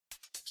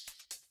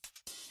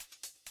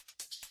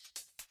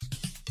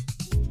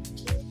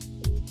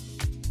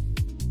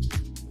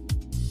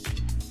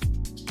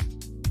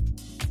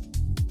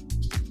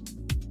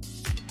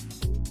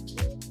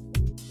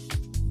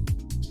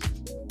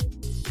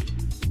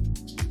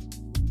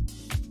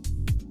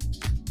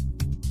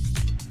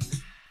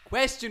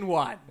Question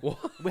 1.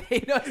 What?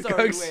 Wait, no,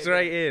 sorry. Go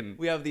straight in.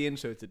 We have the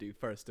intro to do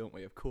first, don't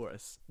we? Of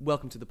course.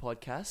 Welcome to the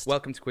podcast.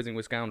 Welcome to Quizzing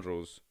with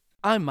Scoundrels.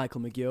 I'm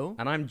Michael McGill.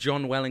 And I'm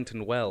John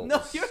Wellington Wells.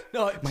 No, you're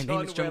not. My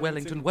name is John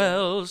Wellington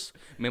Wells.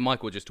 Me and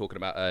Michael were just talking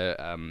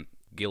about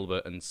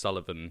Gilbert and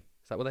Sullivan.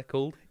 Is that what they're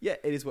called? Yeah,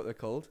 it is what they're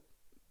called.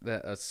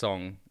 They're a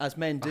song. As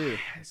men do.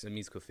 It's a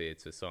musical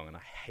theatre song, and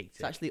I hate it.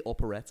 It's actually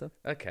operetta.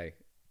 Okay.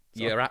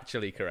 Sorry. You're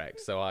actually correct,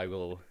 so I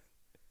will...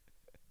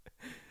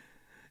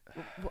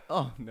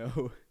 Oh,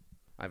 no.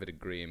 I have a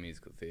degree in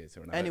musical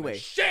theatre. And Anyway.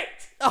 Shit!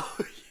 Oh,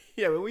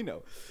 yeah, well, we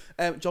know.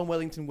 John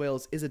Wellington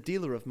Wells is a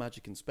dealer of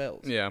magic and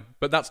spells. Yeah,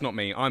 but that's not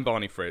me. I'm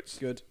Barney Fritz.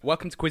 Good.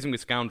 Welcome to Quizzing with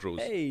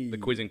Scoundrels, Hey. the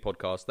quizzing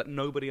podcast that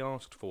nobody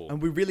asked for.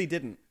 And we really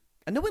didn't.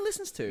 And no one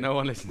listens to. No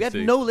one listens to. We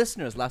had no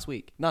listeners last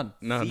week. None.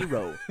 None.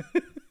 0.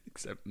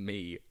 Except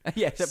me.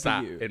 Yeah, except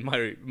sat for you. in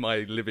my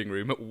living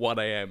room at 1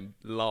 a.m.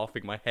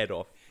 laughing my head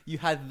off. You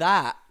had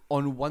that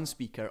on one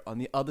speaker. On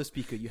the other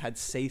speaker, you had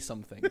Say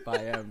Something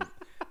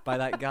by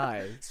that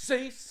guy.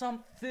 Say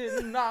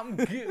something, I'm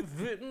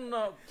giving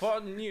up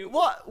on you.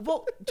 What?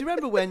 Do you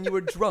remember when you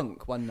were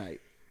drunk one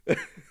night?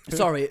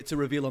 Sorry to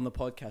reveal on the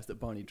podcast that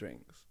Barney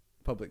drinks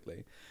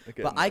publicly.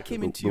 Again, but I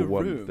came into your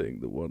room.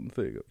 The one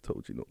thing I've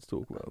told you not to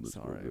talk about. I'm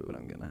sorry, but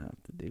I'm going to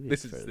have to do it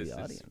This for is the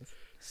audience.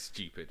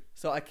 Stupid.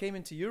 So I came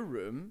into your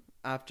room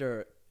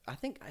after, I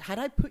think, had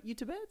I put you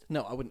to bed?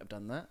 No, I wouldn't have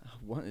done that. I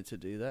wanted to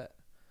do that.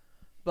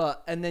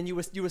 And then you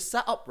were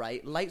sat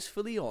upright, lights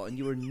fully on,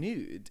 you were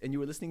nude, and you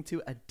were listening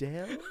to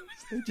Adele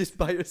just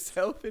by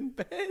yourself in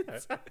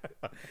bed.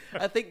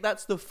 I think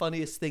that's the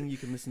funniest thing you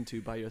can listen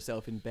to by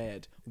yourself in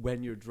bed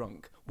when you're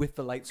drunk, with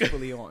the lights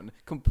fully on,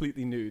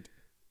 completely nude.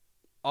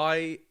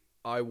 I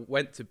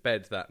went to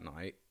bed that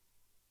night.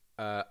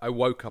 I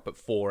woke up at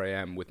 4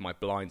 a.m. with my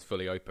blinds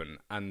fully open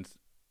and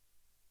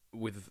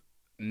with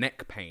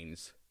neck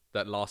pains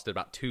that lasted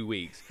about 2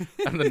 weeks.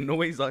 And the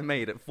noise I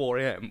made at 4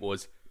 a.m.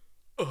 was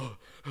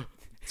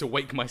to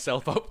wake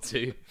myself up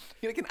to.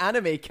 You're like an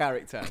anime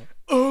character.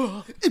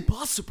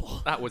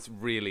 Impossible. That was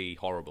really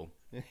horrible.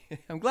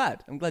 I'm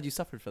glad you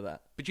suffered for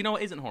that. But you know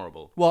what isn't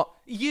horrible? What?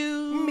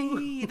 You!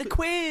 Me! The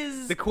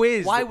quiz! The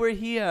quiz! Why we're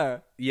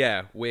here.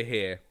 Yeah, we're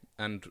here.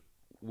 And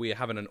we're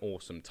having an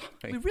awesome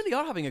We time. really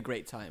are having a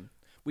great time.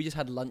 We just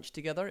had lunch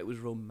together. It was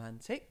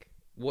romantic.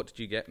 What did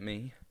you get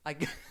me?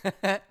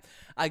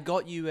 I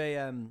got you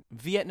a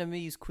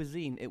Vietnamese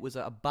cuisine. It was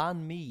a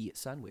banh mi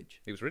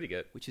sandwich, It was really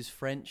good. which is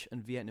French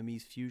and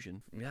Vietnamese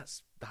fusion.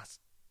 That's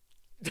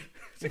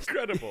it's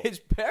incredible. It's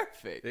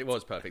perfect. It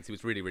was perfect. It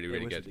was really, really,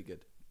 really It was good. really good.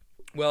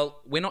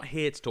 Well, we're not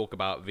here to talk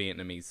about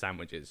Vietnamese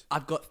sandwiches.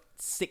 I've got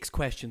 6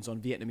 questions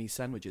on Vietnamese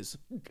sandwiches.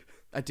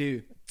 I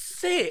do.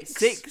 6?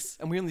 6,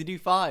 and we only do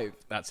 5.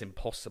 That's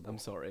impossible. I'm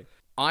sorry.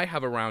 I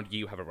have a round,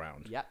 you have a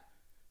round. Yeah.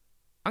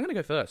 I'm going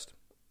to go first.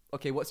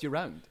 Okay, what's your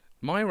round?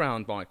 My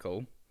round,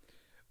 Michael,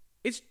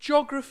 is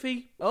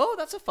geography. Oh,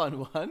 that's a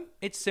fun one.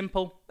 It's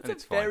simple and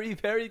That's it's a very,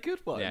 very good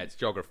one. fine. Yeah, it's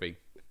geography.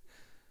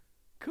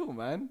 Cool,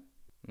 man.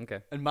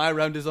 Okay. And my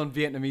round is on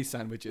Vietnamese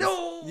sandwiches.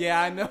 No!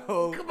 Yeah, I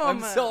know. Come on,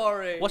 I'm man.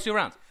 sorry. What's your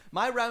round?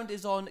 My round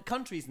is on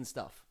countries and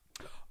stuff.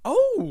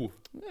 Oh!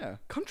 Yeah.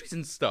 Countries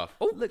and stuff.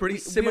 Oh, Look, pretty we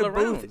similar are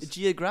both rounds.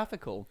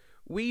 geographical.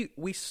 We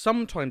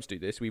sometimes do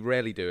this. We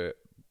rarely do it.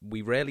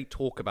 We rarely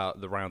talk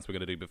about the rounds we're going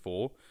to do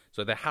before.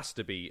 So there has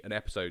to be an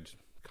episode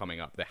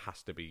coming up. There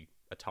has to be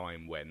a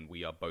time when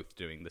we are both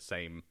doing the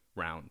same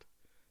round.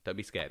 Don't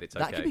be scared. It's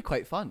okay. That could be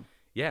quite fun.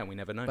 Yeah, we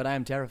never know. But I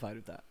am terrified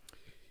of that.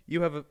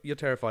 You're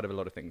terrified of a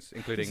lot of things,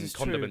 including This is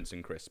condiments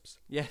and crisps.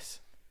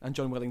 Yes. And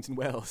John Wellington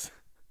Wells.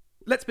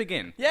 Let's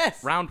begin.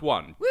 Yes. Round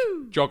 1.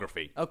 Woo.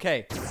 Geography.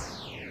 Okay.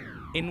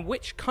 In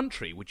which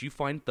country would you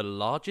find the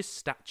largest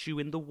statue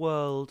in the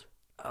world?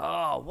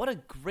 Oh, what a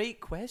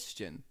great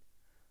question.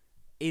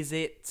 Is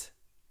it...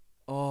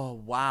 Oh,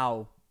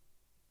 wow.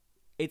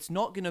 It's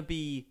not going to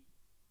be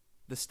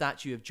the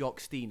statue of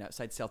Jock Stein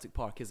outside Celtic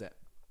Park, is it?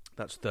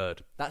 That's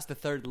third. That's the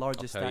third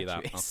largest I'll tell you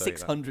statue. that. I'll It's tell you that.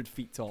 600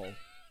 feet tall.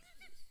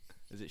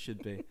 As it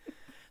should be.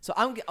 So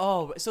I'm...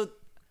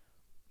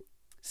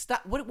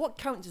 What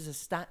counts as a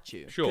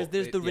statue? Sure, Because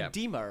there's the yeah.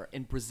 Redeemer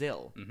in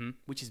Brazil,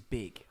 which is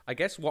big. I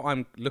guess what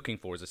I'm looking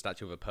for is a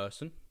statue of a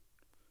person.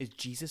 Is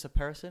Jesus a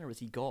person or is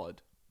he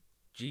God?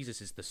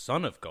 Jesus is the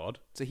Son of God.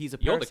 So he's a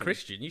person. You're the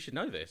Christian. You should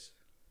know this.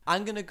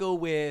 I'm going to go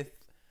with...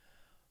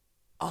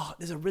 Oh,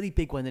 there's a really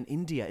big one in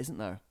India, isn't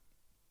there?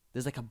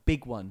 There's like a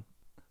big one.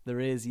 There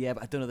is, yeah,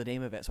 but I don't know the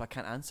name of it, so I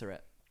can't answer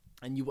it.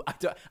 And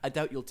I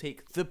doubt you'll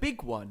take the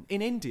big one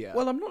in India.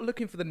 Well, I'm not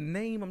looking for the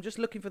name. I'm just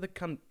looking for the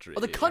country.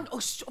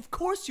 Of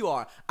course you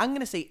are. I'm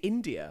going to say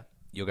India.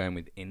 You're going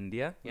with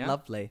India? Yeah?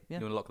 Lovely. Yeah.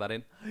 You want to lock that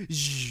in?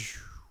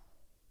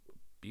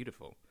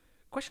 Beautiful.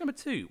 Question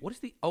number 2. What is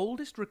the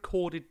oldest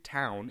recorded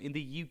town in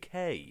the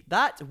UK?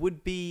 That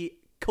would be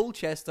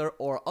Colchester,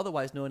 or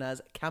otherwise known as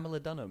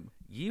Camilla-Dunham.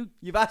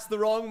 You've asked the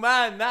wrong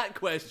man that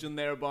question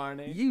there,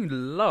 Barney. You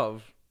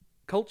love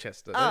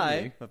Colchester,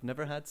 don't you? I've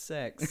never had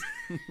sex.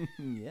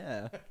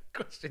 Yeah.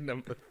 Question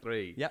number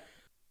 3. Yep.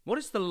 What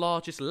is the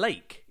largest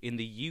lake in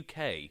the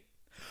UK?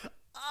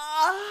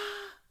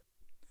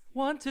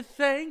 want to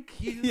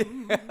thank you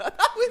That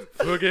was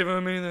for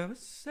giving me the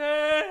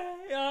say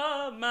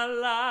of my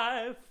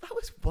life. that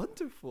was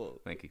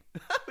wonderful. Thank you.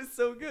 That was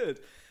so good.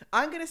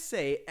 I'm gonna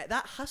say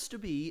that has to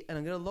be, and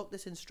I'm gonna lock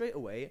this in straight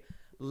away.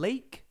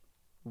 Lake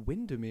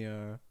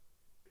Windermere.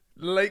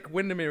 Lake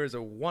Windermere is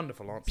a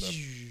wonderful answer.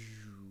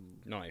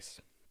 Nice.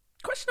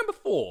 Question number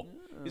 4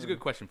 is a good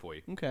question for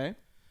you. Okay.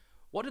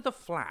 What do the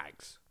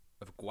flags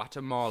of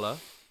Guatemala,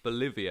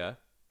 Bolivia,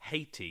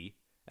 Haiti,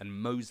 and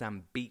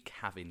Mozambique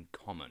have in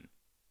common?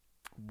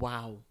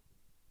 Wow.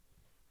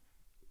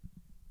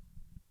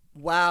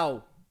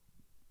 Wow.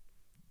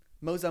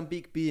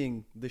 Mozambique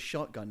being the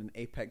shotgun in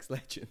Apex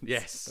Legends.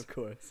 Yes. Of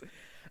course.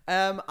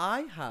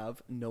 I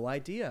have no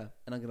idea,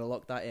 and I'm going to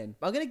lock that in.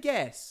 I'm going to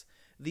guess.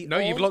 No,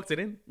 you've locked it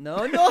in.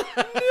 No, no.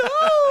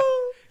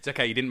 It's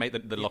okay, you didn't make the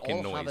They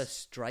lock-in all have a noise.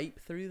 stripe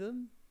through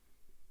them?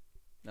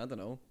 I don't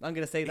know. I'm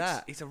going to say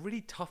that. It's a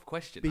really tough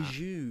question. that.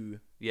 Bijou.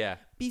 Yeah.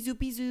 Bisou,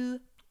 bisou.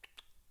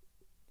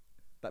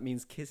 That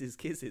means kisses,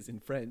 kisses in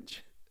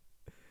French.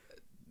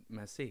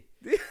 Merci.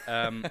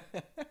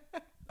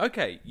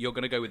 Okay, you're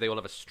going to go with they all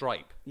have a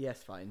stripe.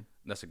 Yes, fine.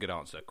 That's a good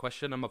answer.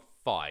 Question number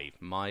 5,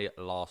 my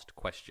last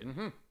question.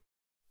 Mm-hmm.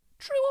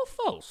 True or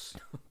false?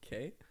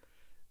 Okay.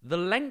 The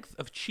length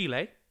of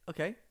Chile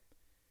Okay.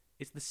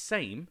 is the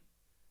same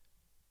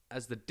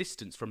as the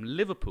distance from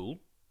Liverpool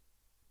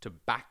to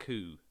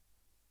Baku.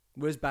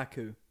 Where's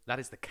Baku? That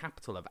is the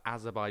capital of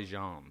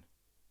Azerbaijan.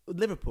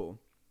 Liverpool.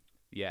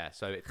 Yeah,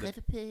 so it's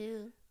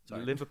Liverpool.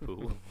 Sorry.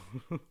 Liverpool.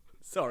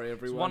 Sorry, It's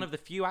everyone. one of the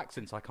few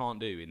accents I can't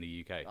do in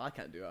the UK. I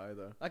can't do it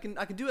either. I can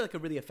do it like a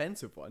really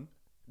offensive one.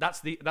 That's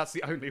the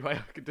only way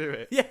I can do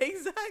it. Yeah,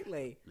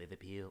 exactly.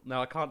 Liverpool.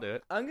 No, I can't do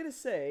it. I'm gonna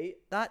say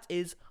that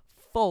is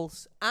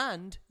false,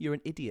 and you're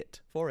an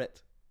idiot for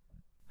it.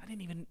 That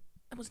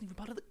wasn't even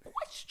part of the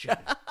question.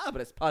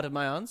 But it's part of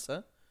my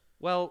answer.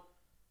 Well,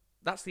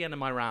 that's the end of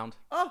my round.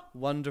 Oh,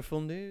 wonderful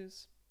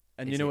news.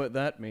 And Is you know it? what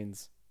that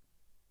means?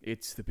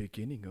 It's the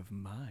beginning of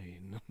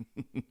mine.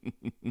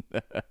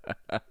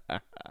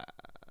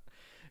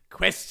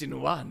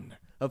 Question 1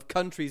 of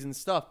countries and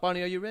stuff.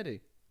 Barney, are you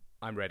ready?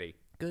 I'm ready.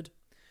 Good.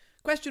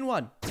 Question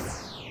 1.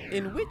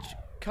 In which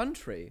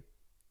country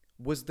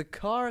was the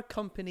car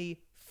company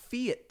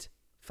Fiat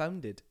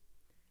founded?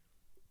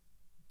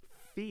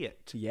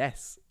 Fiat.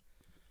 Yes.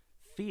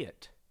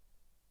 Fiat.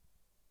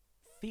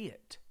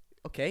 Fiat.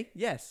 Okay,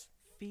 yes.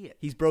 Fiat.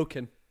 He's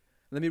broken.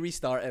 Let me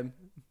restart him.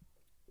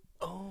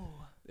 Oh.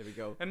 There we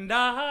go. And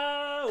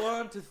I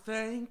want to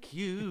thank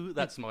you.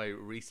 That's my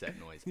reset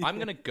noise. I'm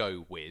going to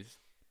go with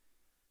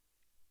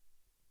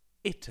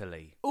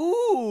Italy.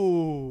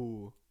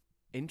 Ooh.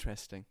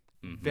 Interesting.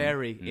 Mhm,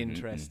 Very mhm,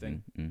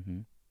 interesting.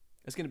 mhm.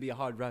 It's going to be a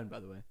hard round, by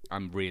the way.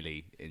 I'm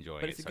really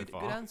enjoying But it it's a so good,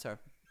 far. good answer.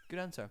 Good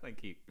answer.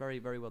 Thank you. Very,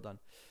 very well done.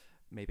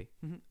 Maybe.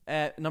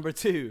 Number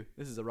 2.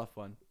 This is a rough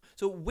one.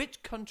 So,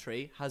 which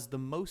country has the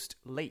most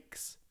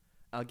lakes?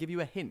 I'll give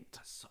you a hint.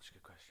 That's such a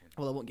good question.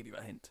 Well, I won't give you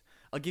a hint.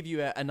 I'll give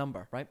you a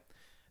number, right?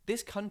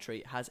 This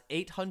country has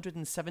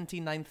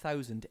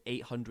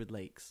 879,800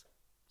 lakes.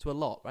 So a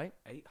lot, right?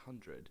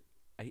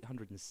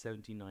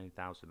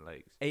 879,000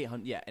 lakes.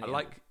 800, yeah. I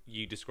like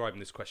you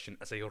describing this question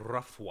as a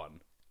rough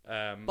one.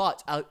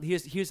 But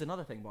here's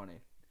another thing,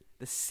 Barney.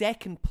 The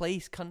second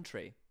place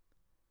country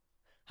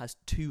has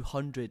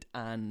 200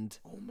 and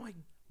oh my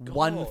God.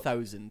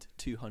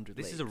 1,200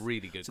 lakes. This is a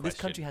really good So question.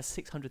 this country has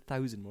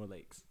 600,000 more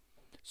lakes.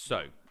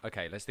 So,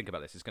 okay, let's think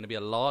about this. It's going to be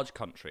a large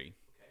country.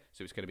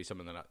 So it's going to be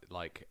something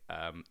like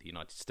the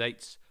United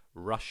States,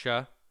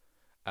 Russia,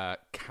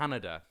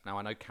 Canada. Now,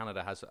 I know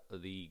Canada has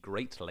the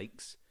Great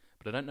Lakes,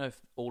 but I don't know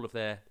if all of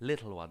their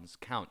little ones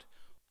count.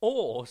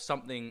 Or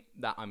something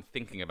that I'm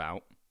thinking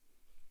about.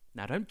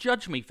 Now, don't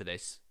judge me for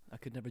this. I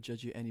could never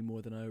judge you any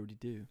more than I already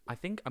do. I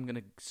think I'm going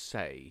to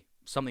say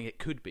something it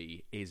could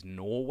be is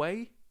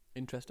Norway.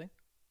 Interesting.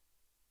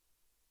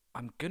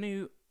 I'm going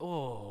to...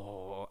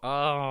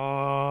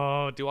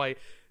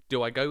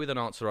 Do I go with an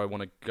answer? I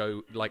want to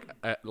go like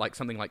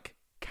something like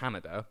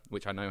Canada,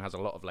 which I know has a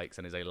lot of lakes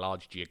and is a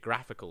large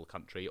geographical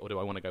country, or do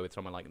I want to go with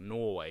someone like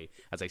Norway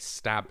as a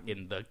stab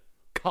in the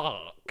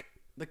cark?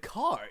 The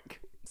Kark.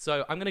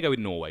 So I'm going to go with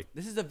Norway.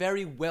 This is a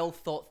very well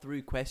thought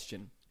through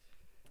question.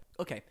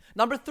 Okay,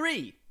 number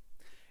 3.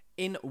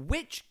 In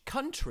which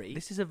country...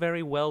 This is a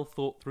very well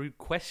thought through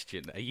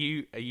question. Are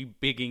you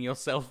bigging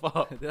yourself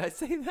up? Did I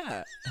say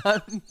that?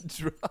 I'm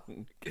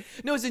drunk.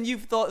 No, as in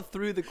you've thought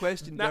through the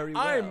question very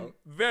well. I'm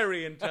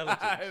very intelligent.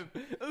 I'm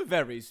a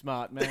very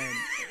smart man.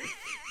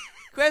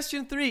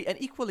 Question 3, an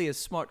equally as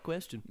smart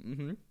question.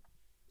 Mm-hmm.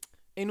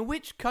 In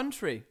which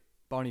country,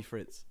 Barney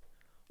Fritz,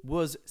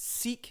 was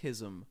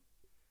Sikhism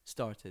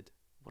started?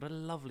 What a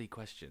lovely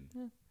question.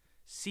 Yeah.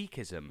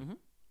 Sikhism. Mm-hmm.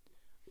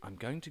 I'm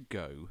going to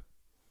go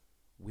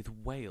with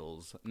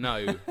Wales.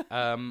 No,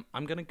 I'm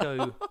going to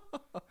go...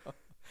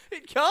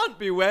 It can't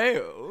be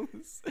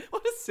Wales.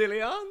 What a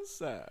silly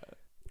answer.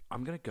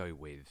 I'm going to go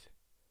with...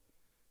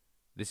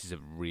 This is a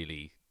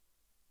really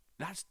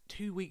That's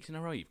 2 weeks in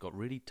a row. You've got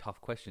really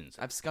tough questions.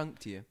 I've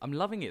skunked you. I'm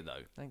loving it,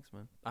 though. Thanks,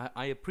 man.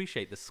 I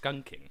appreciate the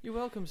skunking. You're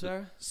welcome,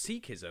 sir.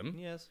 Sikhism?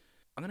 Yes.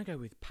 I'm going to go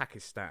with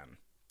Pakistan.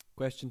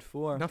 Question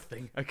 4.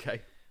 Nothing.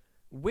 Okay.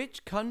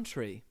 Which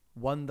country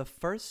won the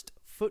first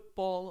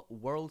football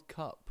World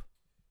Cup?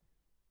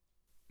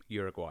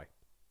 Uruguay.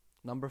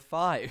 Number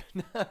 5.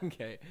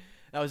 Okay.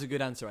 That was a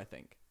good answer, I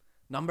think.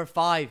 Number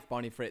 5,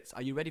 Barney Fritz.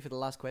 Are you ready for the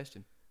last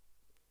question?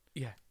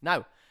 Yeah.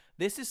 Now,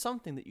 this is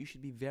something that you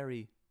should be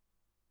very,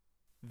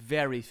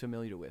 very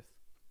familiar with.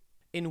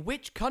 In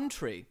which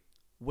country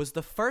was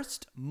the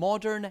first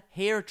modern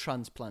hair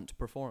transplant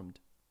performed?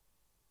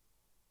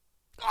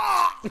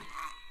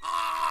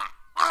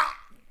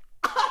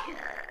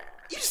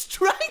 You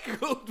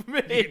strangled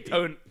me! You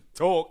don't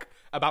talk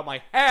about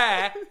my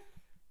hair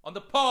on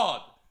the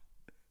pod.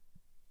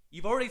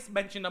 You've already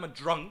mentioned I'm a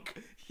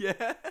drunk.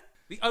 Yeah.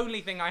 The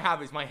only thing I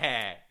have is my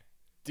hair.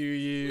 Do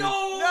you?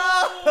 No!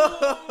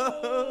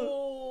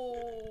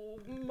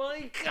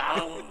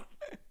 Michael!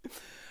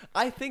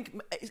 I think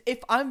if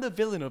I'm the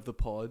villain of the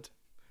pod,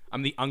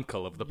 I'm the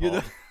uncle of the You're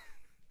pod.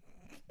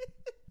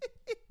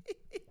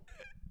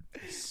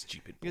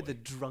 Stupid boy. you're the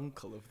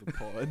drunkle of the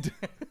pod.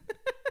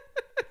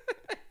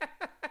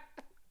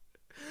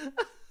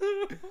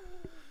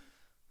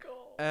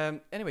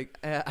 Anyway,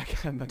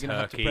 I'm going to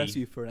have to Turkey. press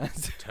you for an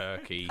answer.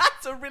 Turkey.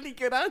 That's a really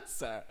good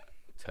answer.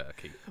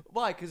 Turkey.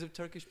 Why? Because of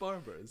Turkish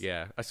barbers?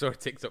 Yeah, I saw a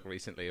TikTok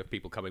recently of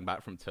people coming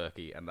back from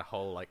Turkey, and the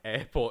whole like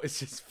airport is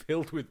just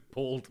filled with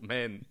bald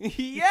men,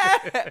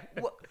 Yeah.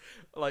 What?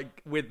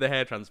 like with the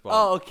hair transplant.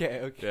 Oh,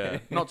 okay. yeah,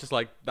 not just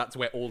like that's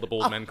where all the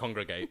bald men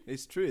congregate.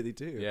 It's true, they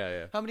do. Yeah,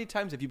 yeah. How many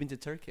times have you been to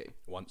Turkey?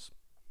 Once,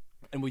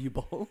 And were you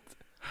bald?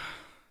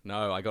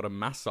 no, I got a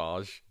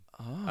massage,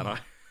 and I,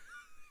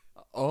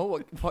 Oh,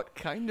 what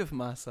kind of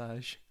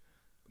massage?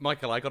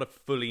 Michael, I got a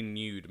fully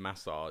nude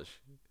massage.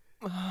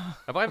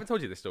 Have I ever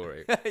told you this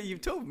story?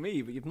 You've told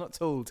me, but you've not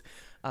told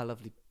our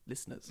lovely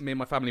listeners. Me and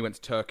my family went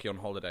to Turkey on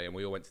holiday, and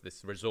we all went to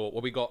this resort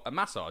where we got a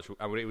massage,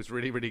 and it was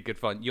really, really good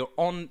fun. You're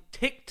on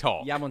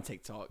TikTok. Yeah, I'm on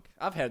TikTok.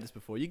 I've heard this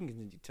before. You can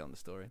continue telling the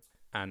story.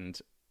 And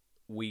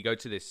we go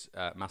to this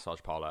massage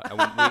parlor, and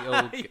we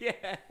all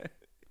Yeah.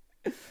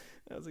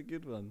 That was a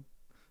good one.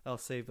 I'll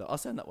save that. I'll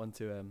send that one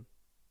to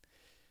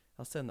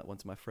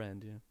my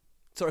friend, yeah.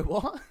 Sorry,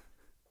 what?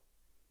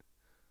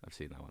 I've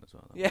seen that one as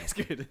well. Yeah, it's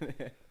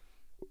good.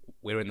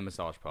 We're in the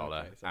massage parlor,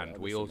 Okay, sorry, and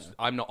I'll we listen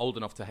all. now. I'm not old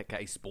enough to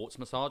get a sports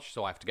massage,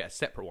 so I have to get a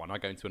separate one. I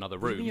go into another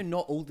What do you room. mean you're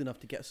not old enough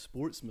to get a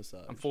sports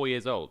massage? I'm 4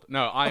 years old.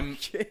 No, I'm.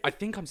 Okay. I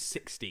think I'm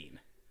 16,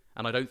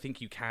 and I don't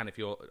think you can if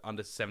you're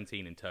under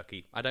 17 in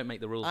Turkey. I don't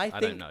make the rules. I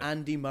don't think know.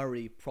 Andy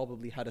Murray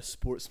probably had a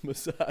sports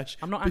massage.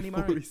 I'm not Andy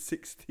before Murray. he's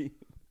 16.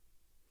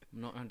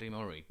 I'm not Andy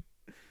Murray.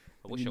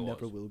 I wish You I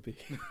was. never will be.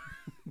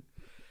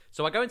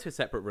 So I go into a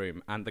separate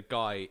room, and the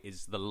guy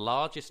is the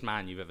largest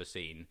man you've ever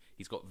seen.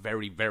 He's got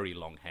very, very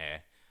long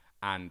hair,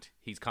 and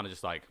he's kind of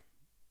just like,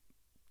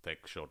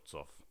 take shorts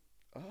off.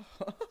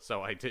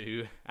 So I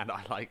do, and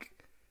I like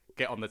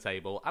get on the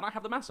table, and I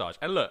have the massage.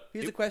 And look,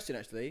 Here's a question,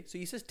 actually. So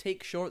you says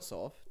take shorts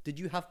off. Did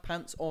you have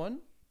pants on?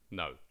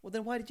 no, Well,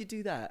 then why did you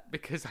do that?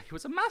 because it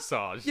was a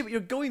massage. Yeah, but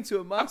you're going to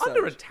a I'm massage.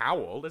 under a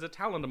towel. There's a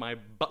towel under my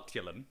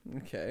butulum.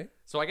 Okay.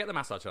 So I get the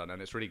massage done,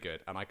 and it's really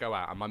good. And I go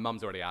out, and my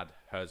mum's already had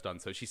hers done,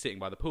 so she's sitting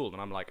by the pool,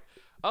 and I'm like,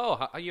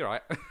 "Oh, are you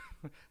right?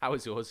 How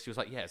was yours?" She was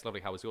like, "Yeah, it's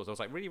lovely. How was yours?" I was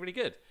like, "Really, really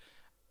good."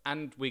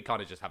 And we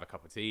kind of just have a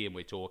cup of tea, and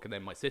we talk, and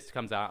then my sister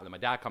comes out, and then my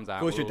dad comes out.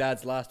 Of course, We're your all-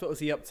 dad's last. What was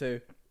he up to?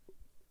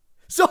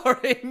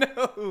 Sorry,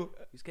 no.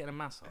 He's getting a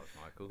massage,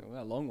 Michael.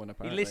 Well, a long one, He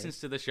apparently. listens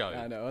to the show.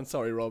 I know. I'm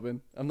sorry,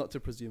 Robin. I'm not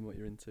to presume what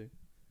you're into.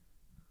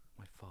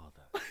 My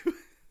father.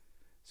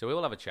 So we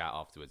all have a chat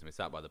afterwards, and we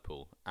sat by the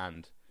pool,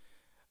 and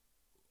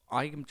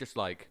I'm just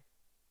like,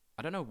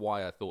 I don't know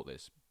why I thought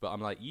this, but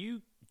I'm like,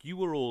 you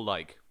were all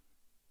like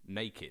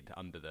naked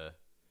under the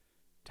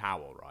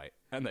towel, right?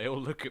 And they all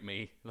look at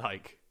me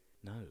like,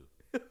 no.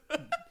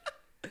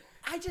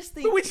 I just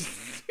think. We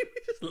just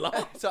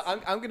laugh. So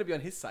I'm going to be on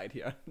his side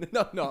here.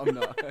 No, I'm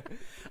not.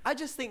 I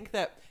just think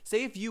that,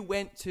 say if you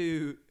went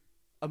to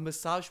a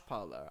massage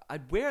parlor,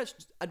 I'd wear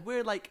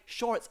like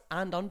shorts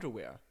and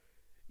underwear.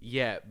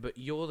 Yeah, but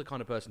you're the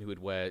kind of person who would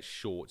wear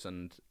shorts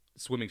and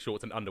swimming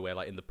shorts and underwear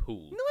like in the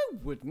pool. No,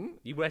 I wouldn't.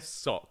 You wear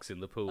socks in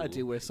the pool. I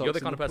do wear socks You're the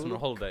in kind the of person pool, on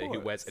holiday of who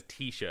wears a course.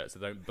 t-shirt so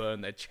they don't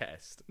burn their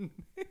chest.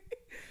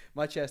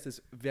 My chest is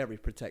very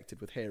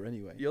protected with hair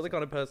anyway. You're the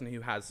kind of person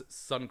who has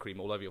sun cream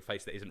all over your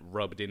face that isn't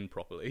rubbed in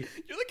properly.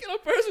 You're the kind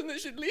of person that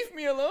should leave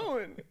me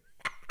alone.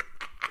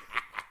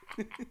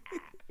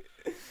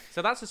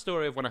 So that's the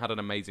story of when I had an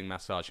amazing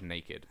massage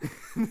naked.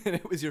 And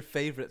it was your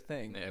favourite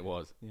thing. It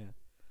was.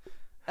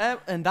 Yeah.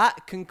 And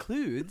that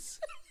concludes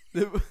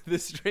the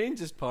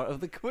strangest part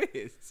of the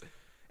quiz.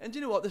 And do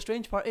you know what the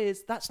strange part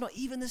is? That's not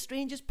even the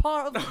strangest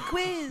part of the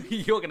quiz.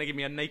 You're going to give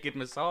me a naked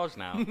massage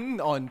now.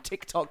 On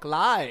TikTok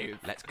Live.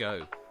 Let's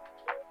go.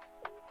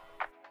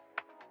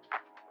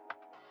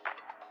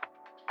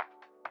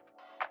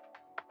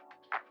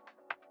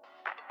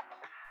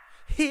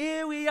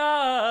 Here we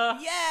are.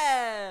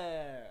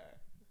 Yeah.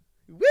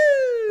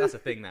 Woo! That's a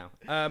thing now.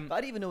 But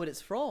I didn't even know what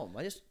it's from.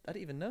 I didn't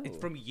even know. It's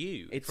from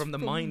you. It's from the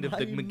from mind of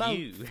the my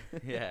McGew.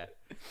 Yeah.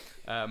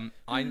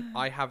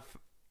 I have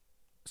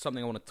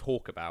something I want to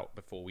talk about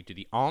before we do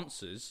the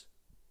answers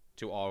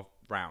to our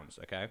rounds,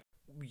 okay?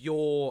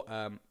 Your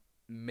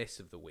miss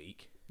of the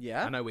week.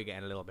 Yeah. I know we're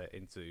getting a little bit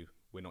into,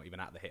 we're not even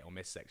at the hit or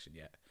miss section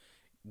yet.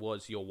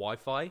 Was your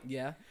Wi-Fi.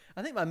 Yeah.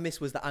 I think my miss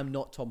was that I'm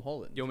not Tom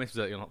Holland. Your miss was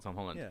that you're not Tom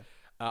Holland.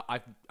 Yeah.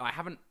 I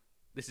haven't,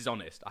 this is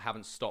honest, I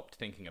haven't stopped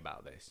thinking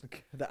about this.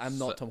 Okay. That I'm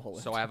not Tom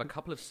Holland. So I have a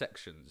couple of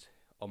sections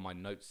on my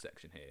notes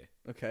section here.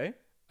 Okay.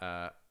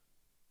 That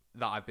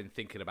I've been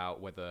thinking about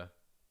whether...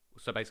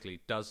 So basically,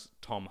 does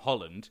Tom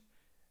Holland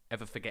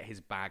ever forget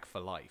his bag for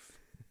life?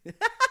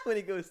 When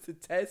he goes to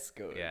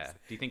Tesco. Yeah.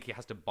 Do you think he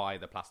has to buy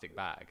the plastic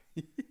bag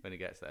when he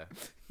gets there?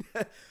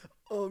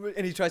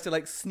 And he tries to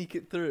like sneak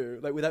it through,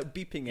 like without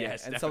beeping it.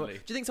 Yes, and definitely.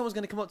 Do you think someone's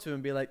going to come up to him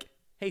and be like,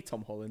 "Hey,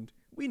 Tom Holland,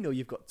 we know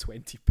you've got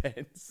 20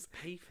 pence.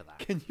 Pay for that.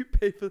 Can you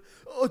pay for?"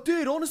 "Oh, I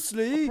did,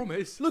 honestly. I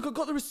promise. Look, I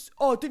got the receipt.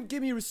 Oh, it didn't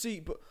give me a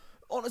receipt, but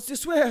honestly,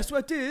 I swear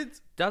I did."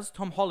 Does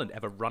Tom Holland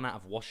ever run out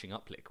of washing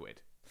up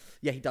liquid?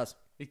 Yeah, he does.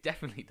 He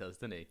definitely does,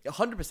 doesn't he?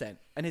 100%.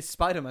 And his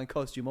Spider-Man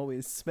costume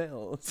always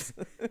smells.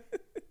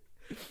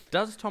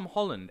 Does Tom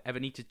Holland ever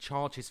need to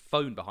charge his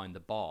phone behind the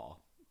bar?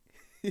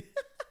 Do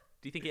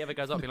you think he ever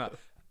goes up and like,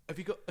 "Have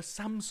you got a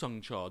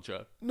Samsung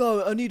charger?"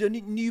 No, I need a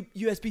new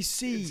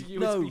USB-C. It's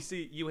No,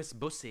 USB-C, US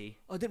bussy.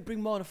 I didn't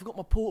bring mine. I forgot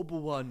my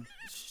portable one.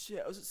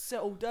 Shit, I was at set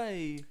all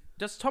day.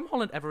 Does Tom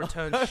Holland ever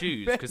return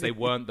shoes because they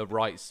weren't the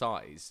right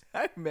size?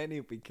 How many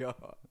have we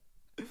got?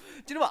 Do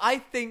you know what I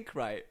think?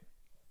 Right,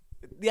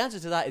 the answer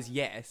to that is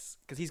yes,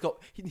 because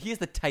he has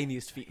the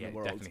tiniest feet Yeah, in he the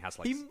world. definitely has,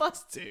 like, he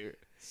must do.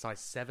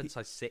 Size 7,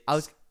 size 6?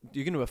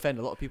 You're going to offend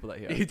a lot of people out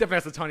He here. definitely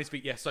has the tiniest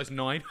feet. Yeah, size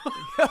 9.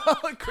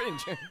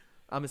 Cringe.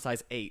 I'm a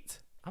size 8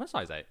 I'm a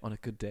size 8. on a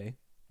good day.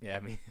 Yeah, I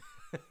mean...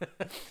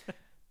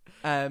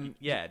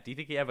 yeah, do you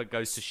think he ever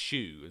goes to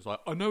shoe? It's like,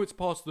 I know it's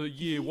past the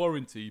year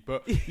warranty,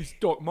 but these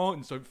Doc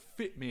Martens don't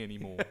fit me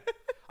anymore.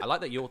 I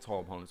like that you're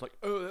Tom Holland. It's like,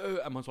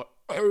 and mine's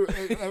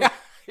like,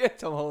 Yeah,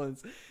 Tom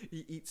Holland's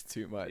he eats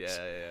too much.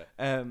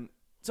 Yeah.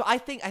 So I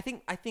think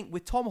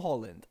with Tom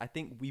Holland, I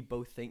think we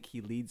both think he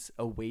leads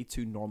a way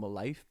too normal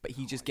life, but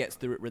he just gets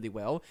through it really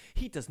well.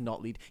 He does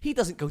not lead. He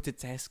doesn't go to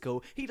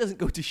Tesco. He doesn't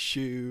go to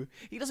Shoe.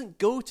 He doesn't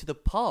go to the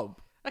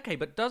pub. Okay,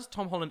 but does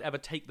Tom Holland ever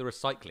take the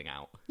recycling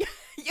out?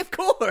 Of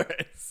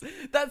course,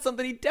 that's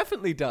something he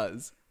definitely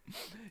does. Do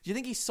you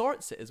think he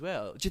sorts it as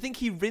well? Do you think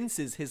he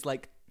rinses his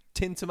like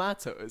tin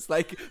tomatoes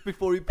like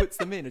before he puts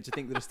them in, or do you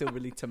think they're still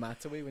really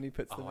tomatoey when he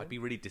puts them in? I'd be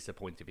really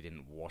disappointed if he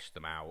didn't wash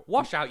them out.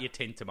 Wash out your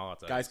tin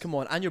tomatoes. Guys, come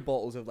on, and your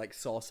bottles of like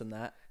sauce and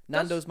that.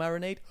 Nando's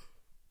marinade.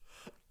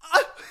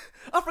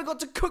 I forgot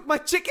to cook my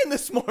chicken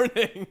this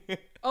morning.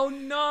 Oh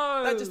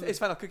no! It's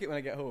fine. I'll cook it when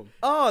I get home.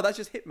 Oh, that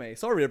just hit me.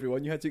 Sorry,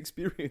 everyone. You had to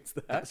experience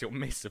that. That's your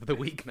miss of the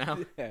week now.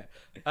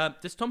 Yeah.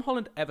 Does Tom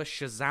Holland ever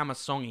Shazam a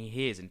song he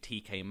hears in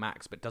TK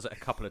Maxx, but does it a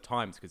couple of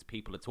times because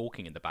people are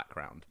talking in the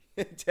background?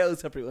 It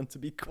tells everyone to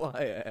be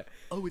quiet.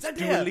 Oh, it's Zandia,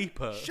 Dua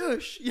Lipa.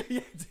 Shush. Yeah,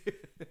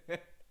 dude.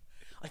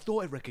 I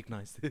thought I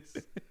recognised this.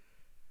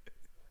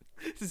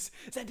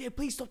 Zandia,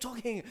 please stop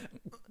talking.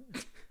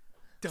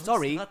 Don't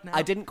Sorry, start now.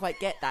 I didn't quite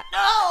get that.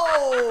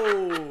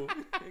 No!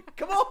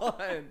 Come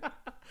on.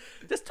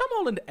 Does Tom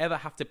Holland ever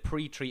have to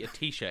pre-treat a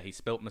t-shirt he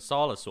spilt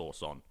masala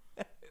sauce on?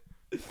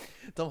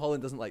 Tom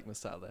Holland doesn't like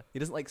masala. He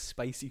doesn't like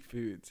spicy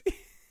food.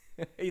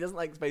 He doesn't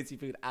like spicy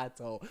food at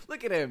all.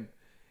 Look at him.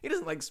 He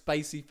doesn't like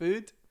spicy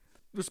food.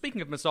 Well,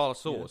 speaking of masala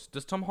sauce,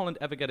 does Tom Holland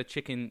ever get a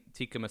chicken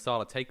tikka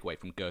masala takeaway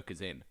from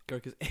Gurkha's Inn?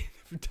 Gurkha's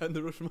down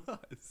the road from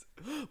us.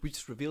 We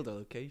just revealed our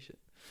location.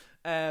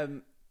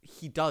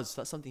 He does.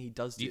 That's something he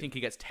does do. Do you think he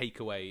gets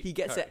takeaway? He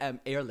gets curry?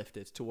 it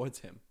airlifted towards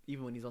him,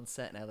 even when he's on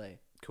set in LA.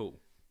 Cool.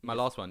 My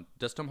last one.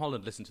 Does Tom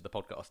Holland listen to the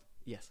podcast?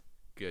 Yes.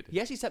 Good. He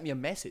actually sent me a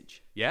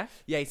message. Yeah?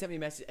 Yeah, he sent me a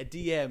message, a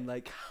DM,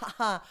 like,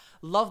 haha,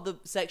 love the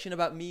section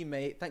about me,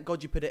 mate. Thank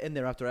God you put it in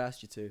there after I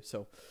asked you to.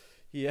 So,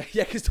 yeah,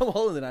 because Tom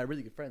Holland and I are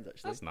really good friends,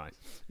 actually. That's nice.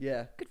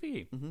 Yeah. Good for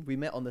you. Mm-hmm. We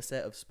met on the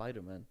set of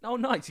Spider-Man. Oh,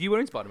 nice. You were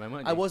in Spider-Man,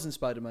 weren't you? I was in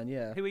Spider-Man,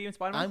 yeah. Who were you in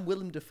Spider-Man? I'm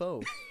Willem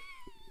Dafoe.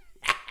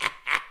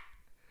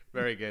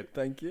 Very good.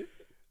 Thank you.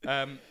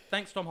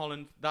 Thanks, Tom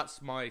Holland.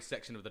 That's my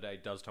section of the day.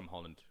 Does Tom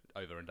Holland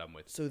over and done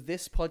with? So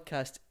this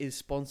podcast is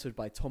sponsored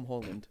by Tom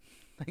Holland.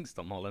 Thanks,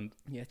 Tom Holland.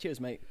 Yeah, cheers,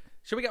 mate.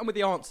 Shall we get on with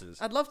the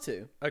answers? I'd love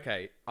to.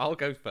 Okay, I'll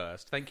go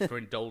first. Thank you for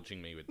indulging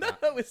me with No,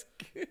 that. that was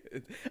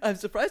good. I'm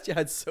surprised you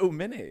had so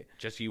many.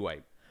 Just you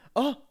wait.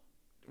 Oh.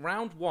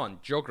 Round 1,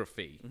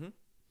 geography. Mm-hmm.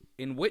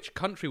 In which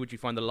country would you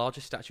find the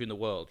largest statue in the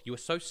world? You were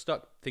so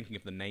stuck thinking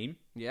of the name.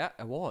 Yeah,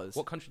 I was.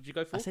 What country did you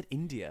go for? I said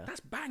India. That's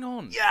bang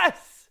on.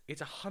 Yes! It's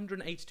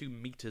 182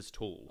 meters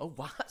tall. Oh,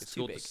 wow, that's It's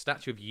too called big. the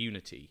Statue of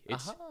Unity.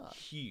 It's Aha.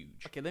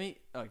 huge. Okay, let me...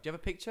 Oh, do you have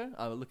a picture?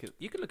 I'll look at...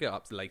 You can look it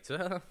up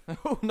later.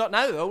 Oh, not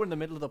now, though. We're in the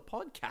middle of the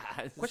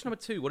podcast. Question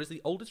number 2. What is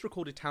the oldest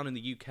recorded town in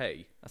the UK?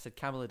 I said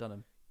Camilla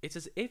Dunham. It's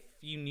as if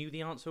you knew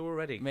the answer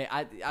already. Mate,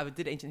 I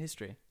did ancient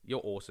history.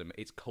 You're awesome.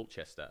 It's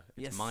Colchester.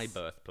 It's Yes. my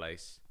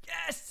birthplace.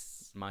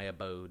 Yes! My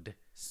abode.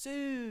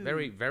 Sue!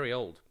 Very, very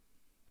old.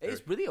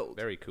 It's really old.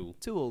 Very cool.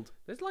 Too old.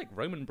 There's like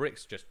Roman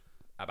bricks just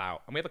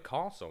about, and we have a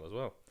castle as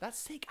well. That's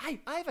sick. I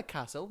have a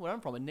castle where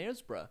I'm from in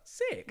Knaresborough.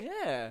 Sick.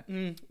 Yeah.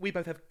 We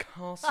both have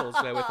castles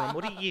where we're from.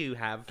 What do you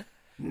have?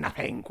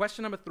 Nothing.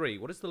 Question number 3.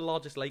 What is the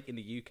largest lake in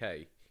the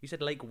UK? You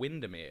said Lake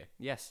Windermere.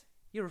 Yes.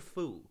 You're a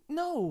fool.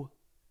 No.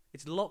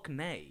 It's Loch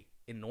Ness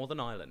in Northern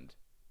Ireland.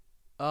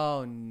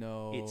 Oh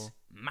no. It's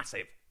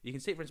massive. You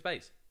can see it from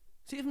space.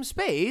 See it from You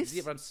space? can see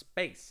it from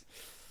space.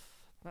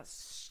 That's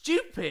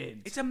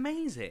stupid. It's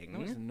amazing.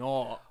 No, it's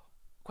not.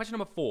 Question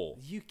number 4.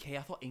 The UK.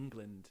 I thought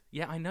England.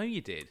 Yeah, I know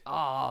you did.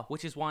 Ah.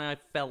 Which is why I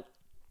felt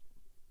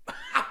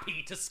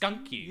happy to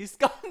skunk you. You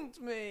skunked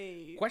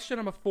me. Question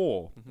number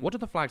 4. What do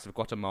the flags of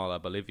Guatemala,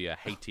 Bolivia,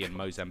 Haiti, and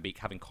Mozambique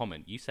have in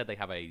common? You said they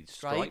have a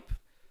stripe.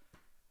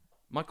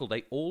 Michael,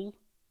 they all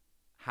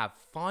have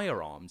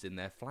firearms in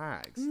their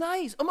flags.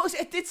 Nice. Almost.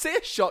 It did say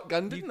a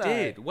shotgun, didn't You I?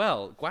 did.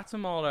 Well,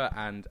 Guatemala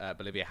and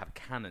Bolivia have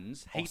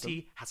cannons. Awesome.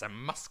 Haiti has a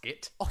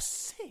musket. Oh,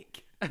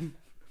 sick. And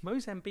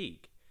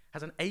Mozambique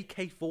has an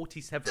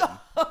AK-47.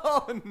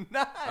 Oh,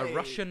 nice. A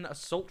Russian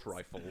assault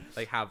rifle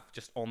they have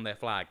just on their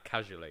flag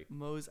casually.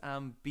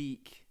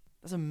 Mozambique.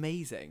 That's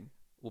amazing.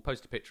 We'll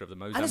post a picture of the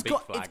it's Mozambique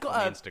got- flag it's got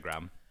on a- the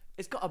Instagram.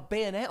 It's got a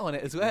bayonet on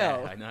it as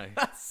well. Yeah, I know.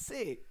 That's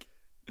sick.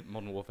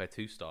 Modern Warfare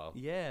 2 style.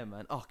 Yeah,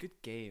 man. Oh, good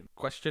game.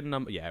 Question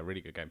number... Yeah,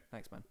 really good game.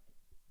 Thanks, man.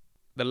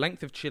 The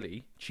length of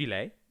Chile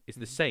is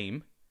the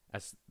same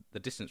as the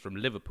distance from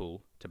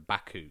Liverpool to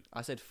Baku.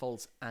 I said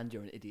false and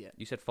you're an idiot.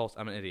 You said false,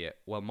 I'm an idiot.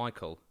 Well,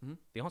 Michael,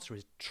 the answer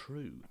is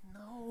true.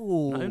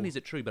 No. Not only is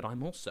it true, but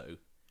I'm also...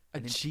 a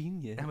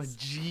genius. I'm a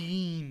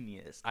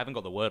genius. I haven't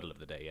got the wordle of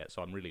the day yet,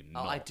 so I'm really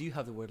not. Oh, I do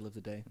have the wordle of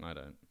the day. I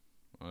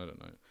don't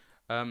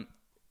know.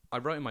 I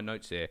wrote in my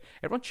notes here.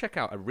 Everyone check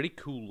out a really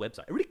cool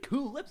website.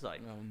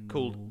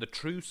 Called The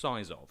True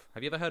Size Of.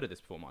 Have you ever heard of this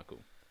before,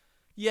 Michael?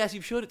 Yes,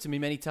 you've showed it to me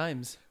many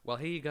times. Well,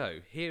 here you go.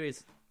 Here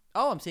is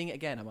Oh, I'm seeing it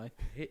again, am I?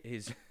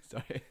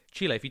 Sorry.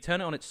 Chile. If you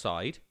turn it on its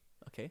side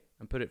Okay.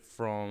 and put it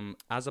from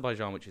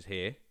Azerbaijan, which is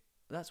here,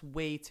 That's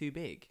way too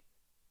big.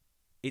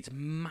 it's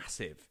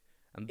massive.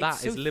 And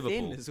It's that is so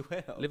Liverpool. thin as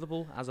well.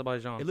 Liverpool,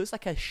 Azerbaijan. It looks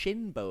like a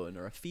shin bone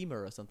or a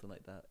femur or something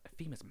like that. A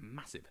femur's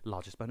massive.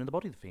 Largest bone in the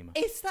body, the femur.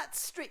 Is that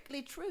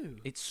strictly true?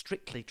 It's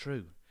strictly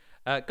true.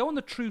 Go on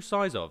the true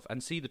size of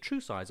and see the true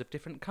size of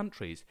different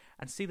countries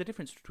and see the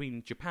difference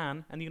between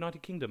Japan and the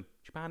United Kingdom.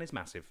 Japan is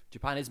massive.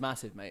 Japan is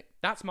massive, mate.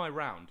 That's my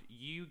round.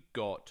 You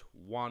got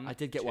one. I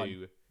did get two.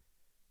 one.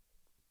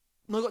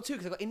 No, I got two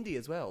because I got India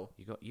as well.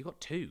 You got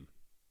 2.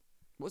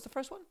 What was the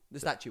first one? The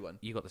statue one.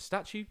 You got the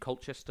statue,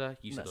 Colchester.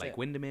 You said That's Lake it.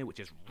 Windermere, which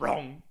is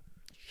wrong.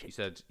 Shit. You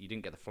said you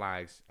didn't get the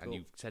flags, and Cool.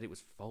 you said it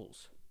was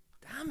false.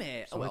 Damn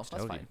it. So Oh I well, that's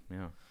told fine.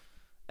 you.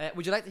 Yeah,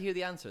 Would you like to hear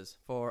the answers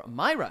for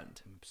my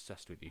round? I'm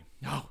obsessed with you.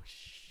 Oh,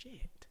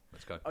 shit.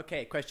 Let's go.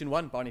 Okay, question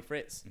 1, Barney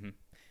Fritz. Mhm.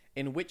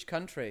 In which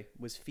country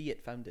was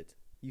Fiat founded?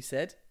 You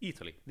said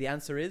Italy. the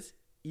answer is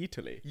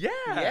Italy. Yeah.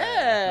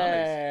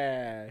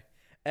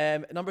 Yeah.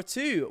 Number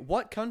 2,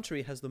 what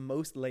country has the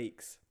most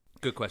lakes?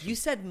 Good question. You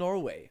said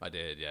Norway. I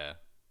did. Yeah.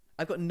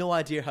 I've got no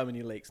idea how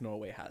many lakes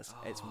Norway has.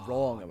 It's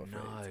wrong, I'm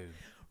afraid. No.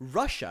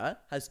 Russia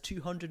has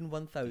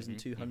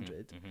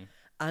 201,200 Mm-hmm.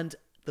 and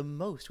the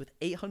most with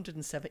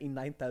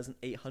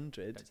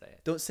 879,800. Don't say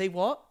it. Don't say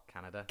what?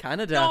 Canada.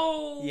 Canada.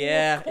 No.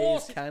 Yeah, Of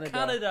course it is it's Canada.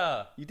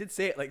 Canada. You did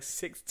say it like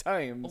 6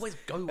 times. Always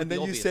go with and the then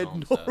you obvious said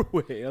answer.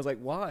 Norway. I was like,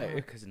 why?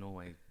 Because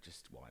Norway,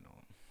 just why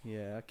not?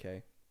 Yeah,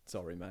 okay.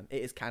 Sorry, man.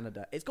 It is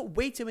Canada. It's got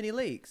way too many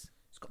lakes.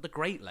 It's got the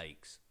Great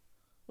Lakes.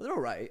 Well, they're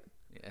all right.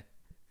 Yeah.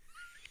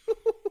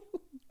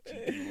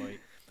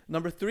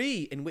 Number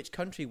 3, in which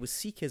country was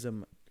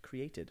Sikhism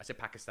created? I said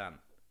Pakistan.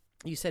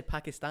 You said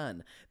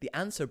Pakistan. The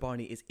answer,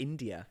 Barney, is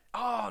India.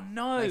 Oh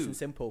no. Nice and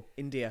simple.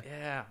 India.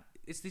 Yeah.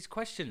 It's these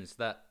questions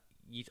that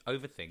you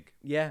overthink.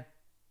 Yeah.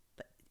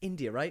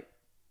 India, right?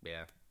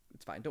 Yeah.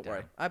 It's fine. Don't Damn.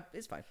 worry.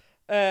 It's fine.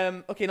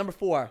 Okay, number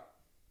 4.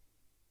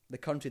 The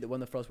country that won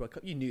the first World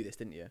Cup. You knew this,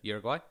 didn't you?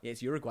 Uruguay. Yeah,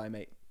 it's Uruguay,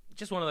 mate.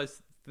 Just one of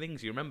those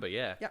things you remember.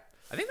 Yeah. Yeah.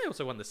 I think they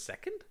also won the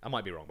second. I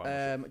might be wrong, but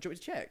I'm not Do you want me to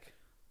check? sure.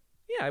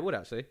 Yeah, I would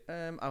actually.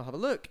 I'll have a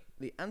look.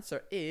 The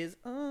answer is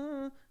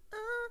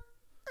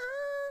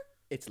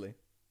Italy.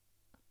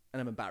 And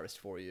I'm embarrassed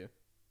for you.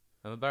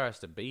 I'm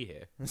embarrassed to be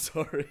here.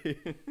 Sorry.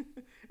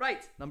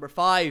 Right, number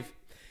 5.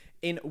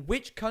 In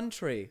which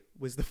country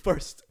was the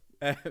first...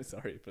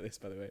 sorry for this,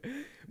 by the way.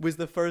 Was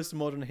the first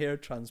modern hair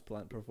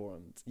transplant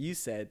performed? You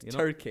said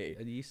Turkey.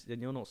 And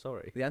you're not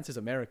sorry. The answer's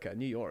America,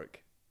 New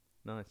York.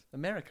 Nice.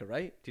 America,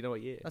 right? Do you know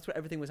what year? That's where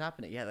everything was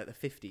happening. Yeah, like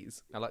the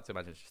 50s. I like to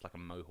imagine it's just like a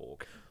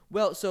mohawk.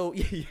 Well, so,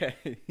 yeah,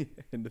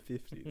 in the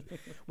 50s.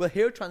 Well,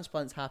 hair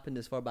transplants happened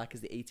as far back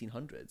as the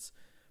 1800s.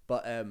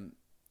 But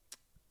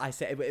I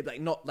said,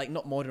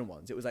 not modern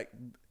ones. It was like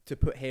to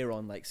put hair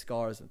on like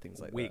scars and things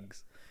like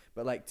Wigs. that.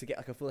 But like to get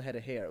like a full head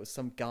of hair, it was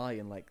some guy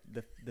in like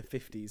the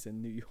 50s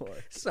in New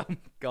York. Some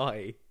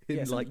guy in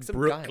Yeah, some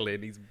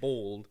Brooklyn. He's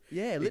bald.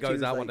 Yeah, He literally goes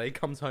was out like- one day, he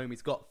comes home,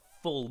 he's got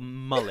full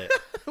mullet.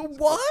 He's got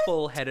What?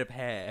 full head of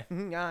hair.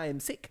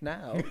 I'm sick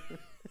now.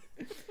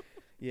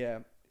 Yeah.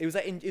 It was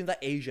like in like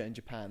Asia and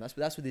Japan. That's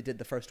where they did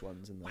the first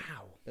ones. And like,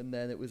 Wow. And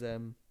then it was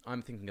I'm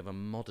thinking of a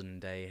modern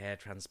day hair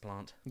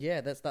transplant.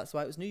 yeah, that's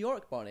why it was New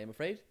York, Barney. I'm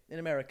afraid in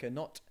America,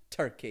 not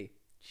Turkey.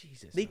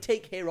 Jesus. They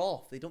take hair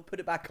off. They don't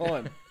put it back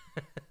on.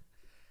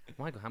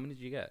 Michael, how many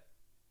did you get?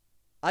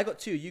 I got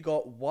 2. You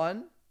got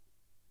 1,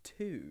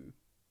 2.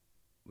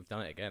 We've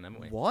done it again,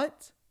 haven't we?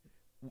 What?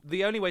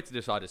 The only way to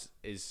decide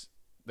is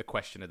the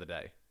question of the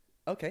day.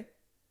 Okay.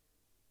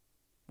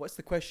 What's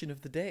the question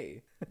of the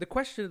day? The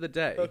question of the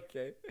day.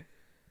 Okay.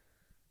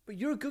 But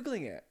you're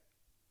Googling it.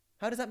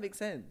 How does that make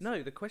sense?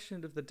 No, the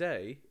question of the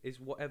day is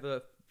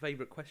whatever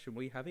favourite question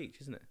we have each,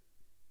 isn't it?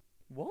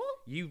 What?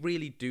 You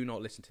really do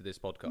not listen to this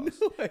podcast.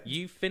 No, I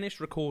You finish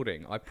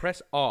recording. I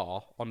press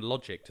R on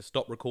Logic to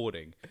stop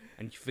recording,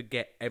 and you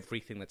forget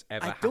everything that's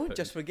ever I happened. don't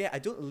just forget. I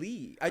don't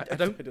leave. I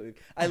don't- don't leave.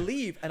 I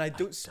leave and I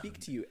don't speak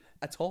to you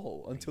at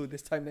all until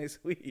this time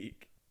next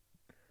week.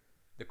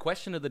 The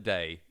question of the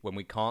day, when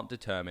we can't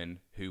determine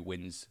who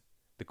wins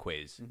the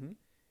quiz,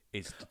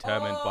 is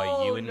determined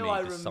by you and me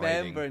I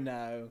deciding remember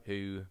now.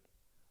 who.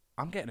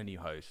 I'm getting a new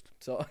host.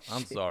 So I'm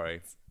shit.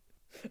 sorry.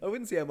 I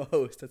wouldn't say I'm a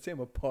host. I'd say I'm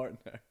a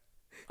partner.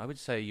 I would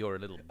say you're a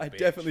little I bitch.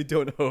 definitely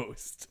don't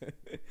host.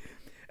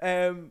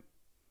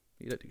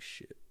 You don't do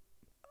shit.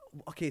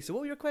 Okay, so what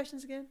were your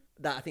questions again?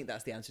 I think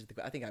that's the answer to the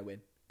question. I think I win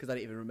because I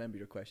don't even remember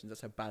your questions.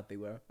 That's how bad they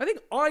were. I think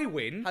I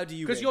win. How do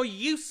you Because win? you're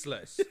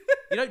useless.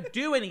 You don't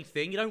do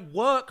anything. You don't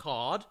work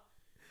hard.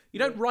 You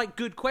don't write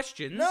good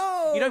questions.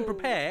 No! You don't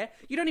prepare.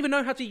 You don't even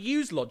know how to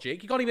use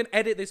Logic. You can't even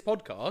edit this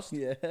podcast.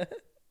 Yeah.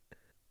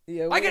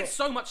 Yeah. I get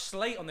so much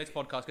slate on this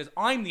podcast because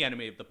I'm the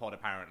enemy of the pod,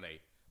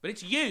 apparently. But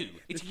it's you.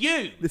 It's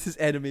you. This is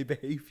enemy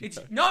behavior.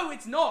 No,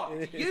 it's not.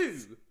 It's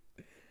you.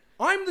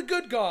 I'm the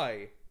good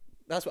guy.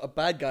 That's what a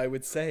bad guy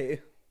would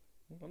say.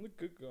 I'm the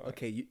good guy.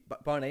 Okay,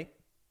 Barney,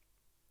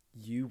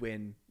 you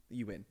win.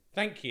 You win.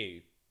 Thank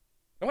you.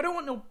 Oh, I don't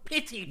want no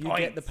pity You points.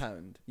 get the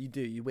pound. You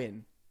do. You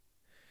win.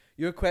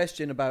 Your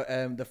question about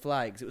the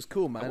flags. It was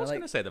cool, man. I was like...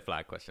 going to say the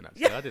flag question,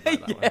 actually. I did like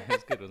that one. It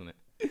was good, wasn't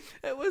it?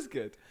 It was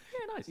good.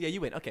 Yeah, nice. Yeah,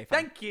 you win. Okay, fine.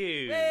 Thank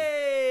you.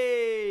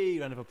 Hey!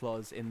 Round of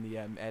applause in the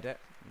edit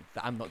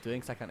that I'm not doing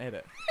because I can't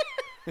edit.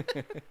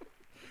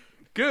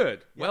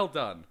 Good. Well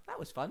done. That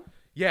was fun.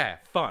 Yeah,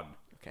 fun.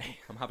 Okay.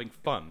 I'm having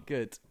fun.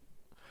 Good.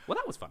 Well,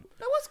 that was fun.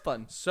 That was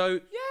fun. So,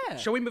 Yeah.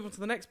 shall we move on to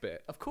the next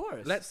bit? Of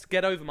course. Let's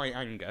get over my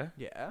anger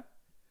Yeah.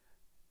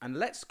 and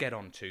let's get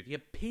on to the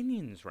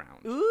opinions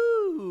round.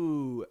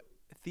 Ooh.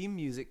 Theme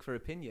music for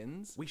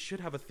opinions. We should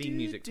have a theme Do,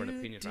 music for an do,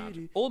 opinions do, round.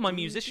 do, All my do,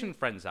 musician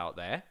friends out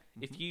there,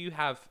 if you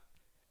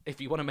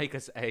want to make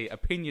us a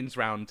opinions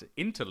round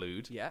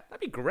interlude, Yeah. that'd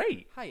be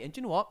great. Hi, and do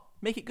you know what?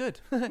 Make it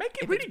good. Make it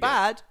if really it's good.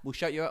 bad, we'll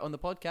shout you out on the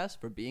podcast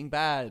for being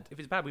bad. If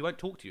it's bad, we won't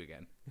talk to you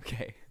again.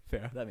 Okay,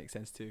 fair. That makes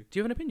sense too. Do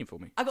you have an opinion for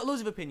me? I've got loads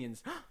of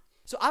opinions.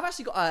 So I've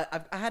actually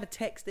got. I had a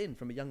text in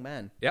from a young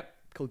man Yep.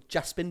 called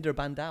Jaspinder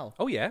Bandal.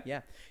 Oh, yeah?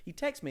 Yeah, he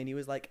texted me and he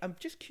was like, "I'm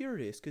just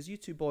curious because you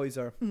two boys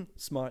are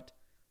smart,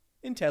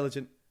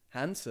 intelligent,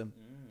 handsome,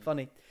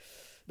 funny.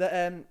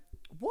 That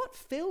what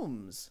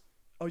films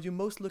are you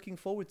most looking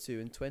forward to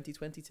in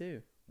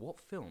 2022?" What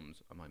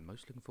films am I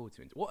most looking forward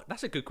to? What?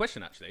 That's a good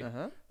question, actually.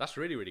 Uh-huh. That's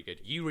really, really good.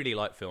 You really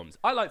like films.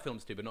 I like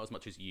films too, but not as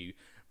much as you.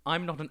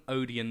 I'm not an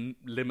Odeon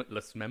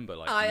Limitless member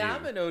like I you.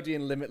 am an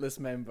Odeon Limitless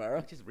member.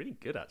 Which is really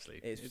good, actually.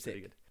 It's really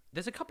sick. good.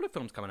 There's a couple of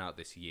films coming out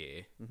this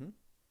year.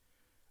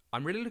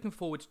 I'm really looking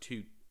forward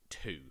to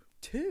two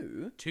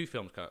 2?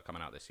 films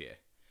coming out this year.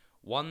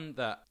 One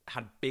that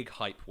had big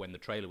hype when the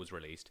trailer was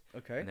released.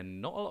 Okay. And then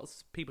not a lot of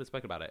people have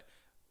spoken about it.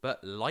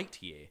 But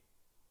Lightyear.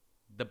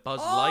 The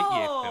Buzz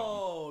Lightyear film.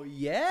 Oh,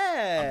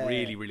 yeah. I'm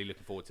really, really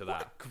looking forward to that.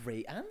 What a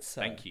great answer.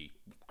 Thank you.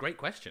 Great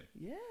question.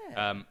 Yeah.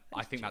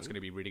 I think that's going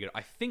to be really good.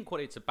 I think what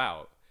it's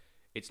about,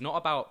 it's not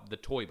about the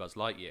toy Buzz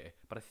Lightyear,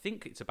 but I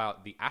think it's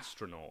about the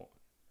astronaut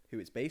Who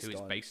it's based who it's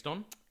on. based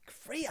on.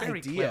 Great Very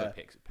idea. clever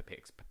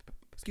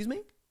Excuse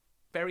me?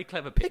 very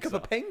clever Pixar. Pick up a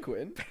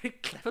penguin? Very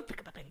clever Pick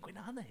Up a Penguin,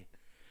 aren't they?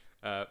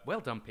 Well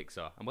done,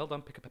 Pixar, and well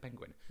done, Pick Up a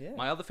Penguin. Yeah.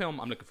 My other film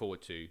I'm looking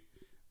forward to,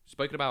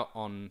 spoken about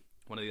on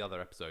one of the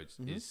other episodes,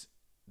 is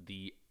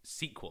the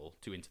sequel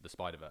to Into the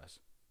Spider-Verse.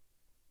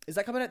 Is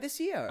that coming out this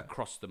year?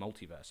 Across the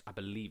Multiverse. I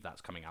believe that's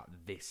coming out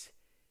this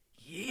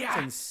year.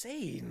 That's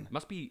insane. It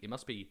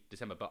must be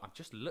December, but I'm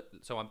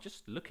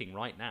just looking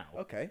right now.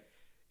 Okay.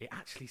 It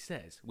actually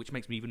says, which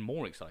makes me even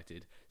more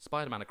excited,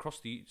 Spider-Man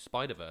Across the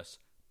Spider-Verse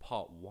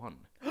Part 1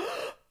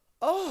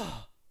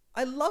 Oh,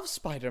 I love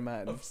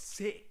Spider-Man. of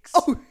 6.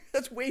 Oh,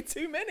 that's way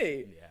too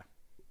many. Yeah.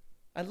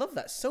 I love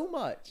that so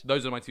much.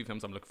 Those are my two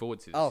films I'm looking forward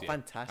to this Oh, year.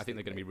 fantastic, I think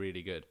they're going to be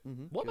really good.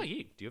 What about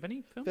you? Do you have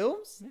any films?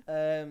 Films?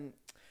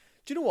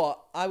 Do you know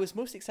what? I was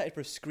most excited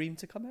for Scream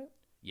to come out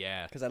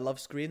Yeah. because I love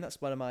Scream. That's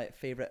one of my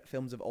favourite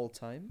films of all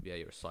time. Yeah,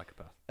 you're a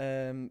psychopath.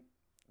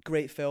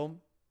 Great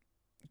film.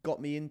 Got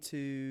me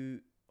into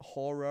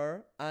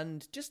horror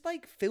and just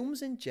like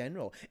films in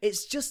general.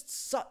 It's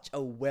just such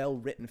a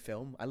well-written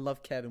film. I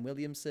love Kevin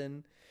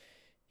Williamson.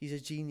 He's a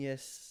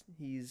genius.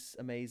 He's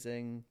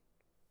amazing.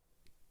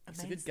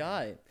 He's a good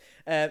guy.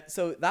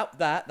 So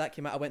that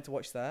came out. I went to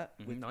watch that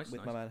with Nice.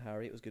 my man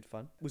Harry. It was good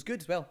fun. It was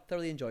good as well.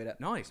 Thoroughly enjoyed it.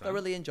 Nice.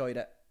 Thoroughly enjoyed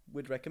it.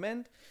 Would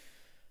recommend.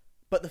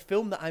 But the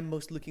film that I'm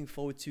most looking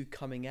forward to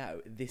coming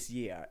out this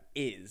year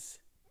is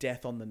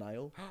Death on the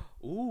Nile.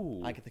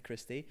 Ooh. Agatha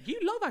Christie. You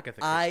love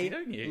Agatha Christie,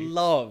 don't you? I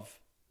love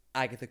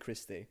Agatha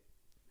Christie.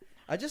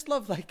 I just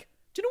love, like,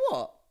 do you know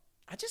what?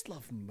 I just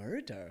love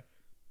murder.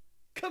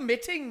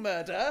 Committing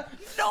murder.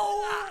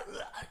 No!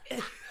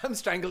 I'm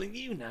strangling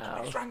you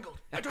now. I'm strangled.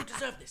 I don't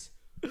deserve this.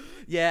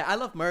 Yeah, I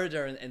love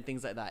murder and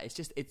things like that.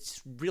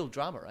 It's real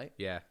drama, right?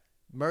 Yeah.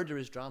 Murder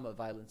is drama,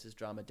 violence is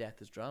drama,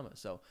 death is drama.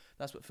 So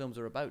that's what films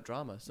are about,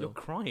 drama. So You're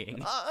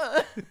crying.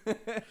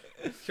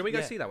 Shall we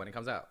go see that when it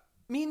comes out?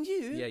 Me and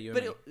you? Yeah, you and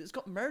but me. it's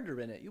got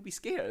murder in it. You'll be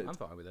scared. I'm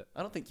fine with it.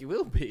 I don't think you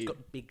will be. It's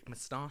got big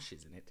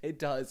moustaches in it. It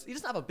does. He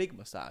doesn't have a big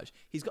moustache.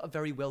 He's got a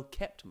very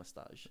well-kept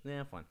moustache.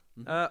 Yeah, fine.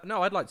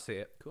 No, I'd like to see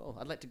it. Cool.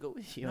 I'd like to go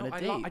with you No, on a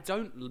date. I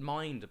don't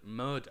mind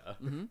murder.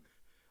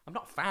 I'm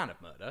not a fan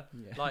of murder.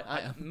 Yeah, Like I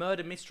am.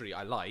 murder mystery,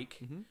 I like.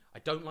 I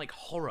don't like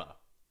horror.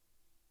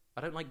 I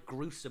don't like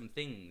gruesome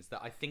things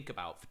that I think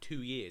about for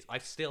 2 years. I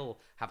still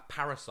have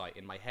Parasite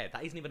in my head.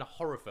 That isn't even a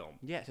horror film,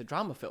 Yeah, it's a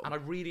drama film. and I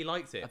really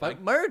liked it.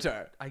 about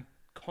murder. I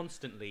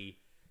constantly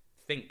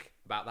think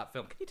about that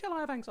film. Can you tell I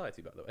have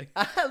anxiety, by the way?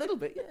 A little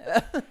bit,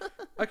 yeah.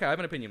 Okay, I have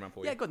an opinion round for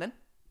you. Yeah, go on then.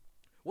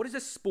 What is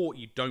a sport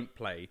you don't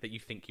play that you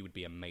think you would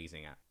be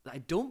amazing at? That I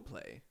don't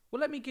play.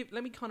 Well, let me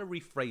kind of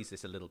rephrase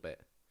this a little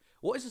bit.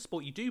 What is a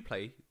sport you do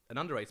play, an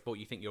underrated sport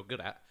you think you're good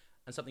at,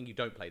 and something you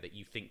don't play that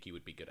you think you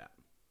would be good at?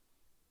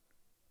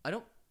 I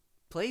don't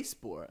play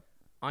sport.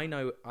 I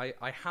know, I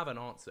have an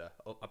answer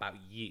about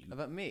you.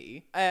 About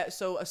me?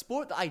 So a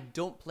sport that I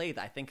don't play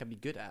that I think I'd be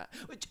good at.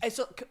 Which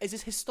is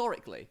this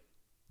historically?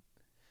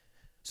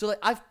 So like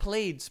I've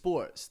played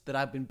sports that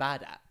I've been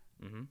bad at.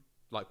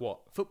 Like what?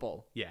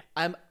 Football. Yeah.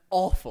 I'm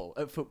awful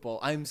at football.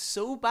 I'm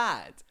so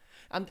bad.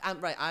 I'm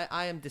right.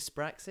 I am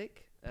dyspraxic.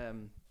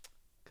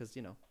 Because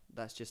you know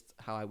that's just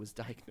how I was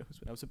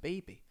diagnosed when I was a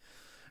baby.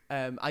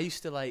 I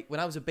used to like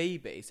when I was a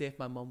baby. Say if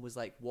my mum was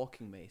like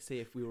walking me. Say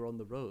if we were on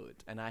the road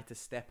and I had to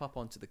step up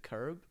onto the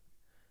curb,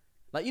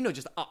 like you know,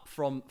 just up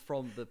from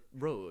the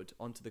road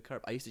onto the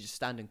curb. I used to just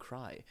stand and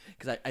cry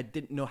because I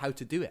didn't know how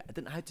to do it. I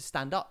didn't know how to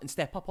stand up and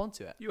step up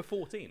onto it. You were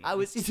 14. I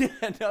was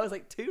I was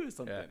like 2 or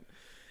something.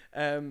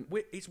 Yeah.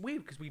 It's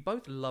weird because we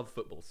both love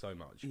football so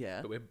much.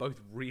 Yeah. But we're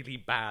both really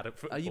bad at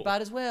football. Are you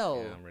bad as well?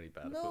 Yeah, I'm really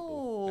bad at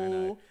football.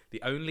 No.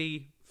 The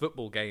only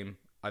football game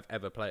I've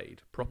ever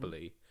played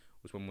properly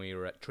was when we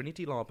were at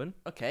Trinity Laban,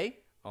 Okay.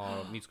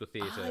 our musical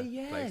theatre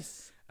yes.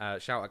 place.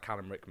 Shout out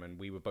Callum Rickman.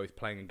 We were both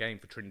playing a game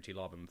for Trinity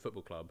Laban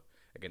Football Club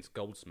against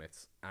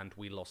Goldsmiths, and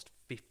we lost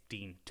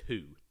 15-2.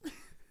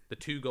 The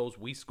 2 goals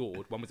we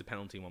scored, one was a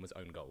penalty, one was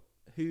own goal.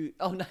 Who?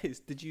 Oh,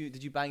 nice. Did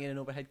you bang in an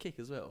overhead kick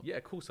as well? Yeah,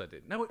 of course I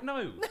did. No.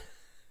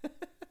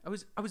 I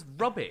was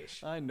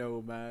rubbish. I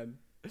know, man.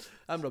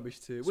 I'm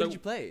rubbish too. So- What did you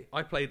play?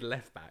 I played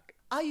left back.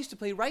 I used to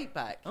play right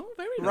back. Oh,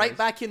 very nice. Right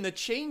back in the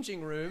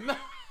changing room.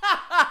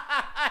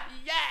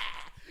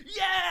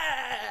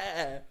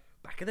 Yeah!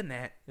 Back of the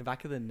net. In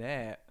back of the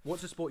net.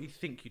 What's a sport you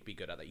think you'd be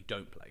good at that you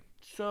don't play?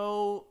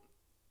 So,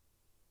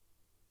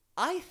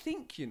 I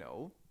think, you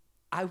know,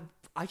 I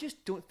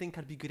just don't think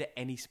I'd be good at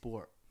any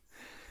sport.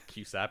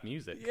 Cue sad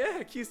music.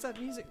 Yeah, cue sad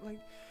music. Like,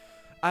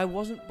 I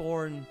wasn't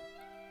born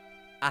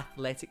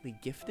athletically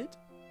gifted. Do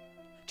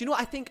you know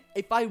what? I think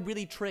if I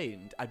really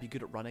trained, I'd be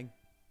good at running.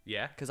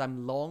 Yeah? Because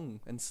I'm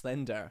long and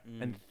slender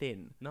and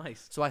thin.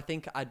 Nice. So I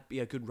think I'd be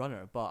a good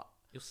runner, but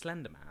You're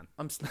slender, man.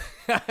 I'm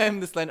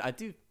the slender. I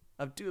do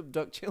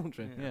abduct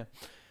children, yeah.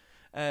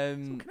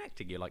 I'm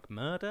connecting you like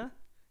murder.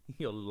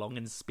 You're long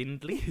and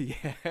spindly.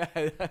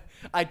 Yeah.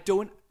 I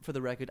don't, for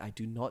the record, I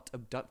do not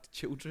abduct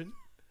children.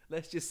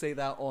 Let's just say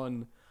that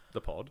on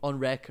The pod.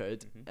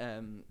 record.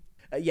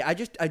 Yeah,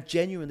 I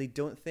genuinely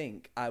don't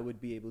think I would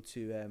be able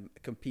to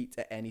compete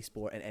at any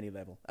sport at any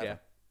level. Ever. Yeah.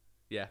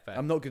 Yeah, fair.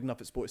 I'm not good enough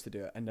at sports to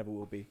do it. I never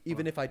will be.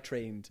 Even if I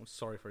trained. I'm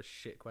sorry for a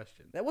shit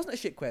question. That wasn't a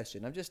shit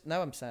question. I'm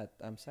sad.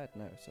 I'm sad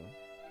now, so.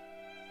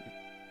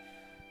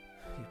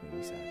 You've made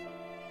me sad.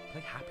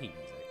 Play happy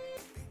music.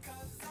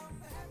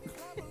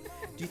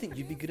 Do you think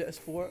you'd be good at a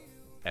sport?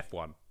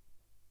 F1.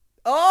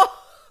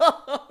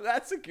 Oh!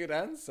 That's a good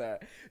answer.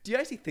 Do you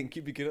actually think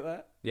you'd be good at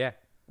that? Yeah.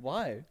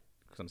 Why?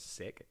 Because I'm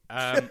sick.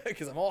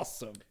 Because I'm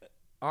awesome.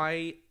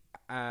 I'm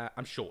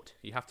short.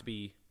 You can't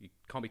be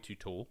too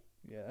tall.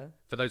 Yeah.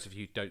 For those of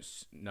you who don't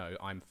know,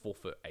 I'm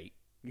 4'8".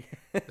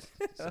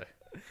 So,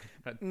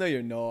 No,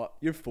 you're not.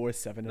 You're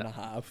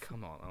 4'7.5".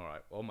 come on, all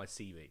right, on my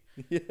CV.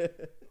 Yeah.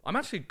 I'm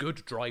actually a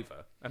good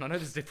driver, and I know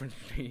there's a difference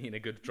between a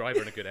good driver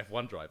and a good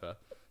F1 driver,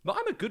 but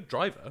I'm a good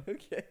driver.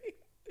 Okay.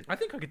 I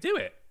think I could do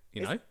it,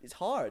 you know? It's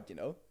hard, you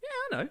know.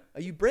 Yeah, I know.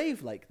 Are you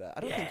brave like that? I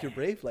don't think you're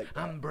brave like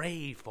that. I'm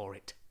brave for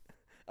it.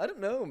 I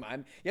don't know,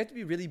 man. You have to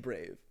be really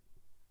brave.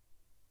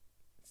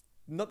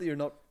 Not that you're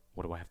not.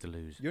 What do I have to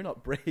lose? You're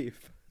not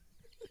brave.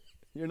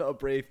 You're not a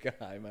brave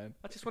guy, man.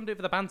 I just want to do it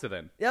for the banter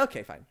then. Yeah,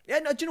 okay, fine. Yeah,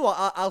 no, do you know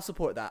what? I'll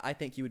support that. I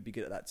think you would be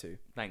good at that too.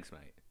 Thanks,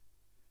 mate.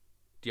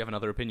 Do you have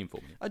another opinion for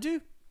me? I do.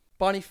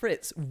 Barney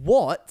Fritz,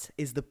 what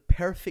is the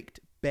perfect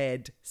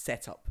bed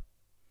setup?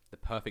 The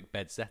perfect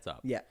bed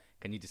setup. Yeah.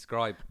 Can you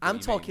describe? What I'm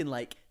you talking mean?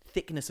 like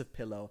thickness of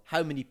pillow,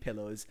 how many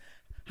pillows,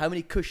 how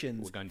many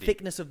cushions, We're going deep.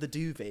 thickness of the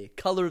duvet,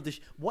 color of the.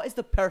 What is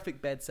the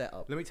perfect bed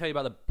setup? Let me tell you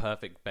about the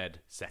perfect bed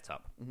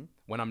setup. Mm-hmm.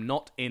 When I'm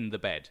not in the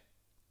bed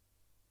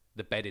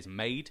is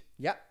made.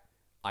 Yeah.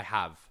 I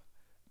have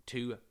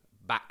 2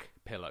 back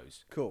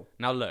pillows. Cool.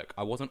 Now look,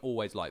 I wasn't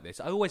always like this.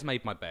 I always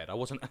made my bed. I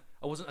wasn't a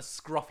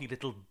scruffy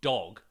little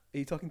dog. Are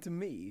you talking to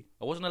me?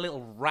 I wasn't a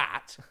little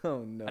rat.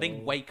 Oh no. I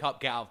didn't wake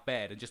up, get out of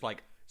bed, and just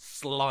like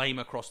slime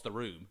across the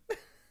room.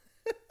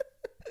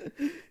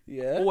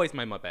 Yeah. Always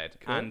made my bed.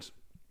 Cool. And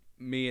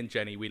me and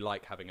Jenny, we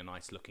like having a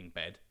nice looking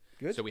bed.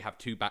 Good. So we have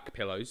 2 back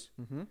pillows,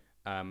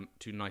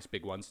 2 nice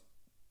big ones,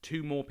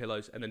 2 more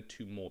pillows, and then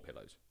 2 more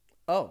pillows.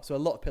 Oh, so a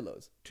lot of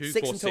pillows. 2,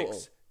 6 4, in total.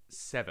 6,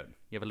 7.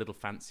 You have a little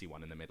fancy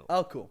one in the middle.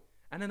 Oh, cool.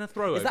 And then a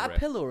throw Is over that a it.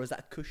 pillow or is that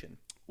a cushion?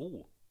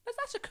 Ooh,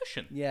 that's a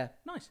cushion. Yeah.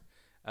 Nice.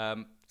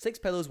 6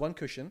 pillows, 1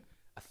 cushion.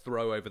 A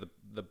throw over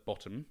the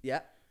bottom.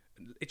 Yeah.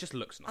 It just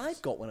looks nice.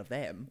 I've got one of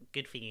them.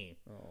 Good for you.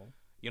 Oh,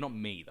 You're not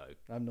me, though.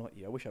 I'm not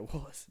you. I wish I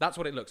was. That's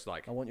what it looks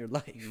like. I want your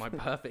life. My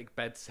perfect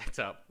bed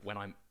setup when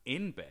I'm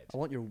in bed. I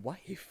want your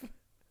wife.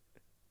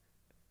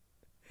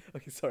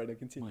 Okay, sorry, no,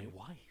 continue. My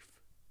wife.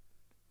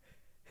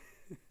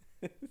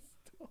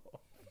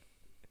 Stop.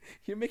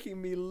 You're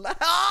making me laugh.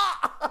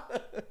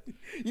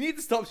 You need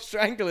to stop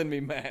strangling me,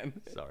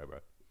 man. Sorry, bro.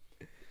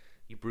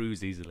 You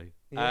bruise easily.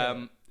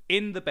 Yeah.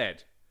 In the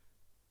bed,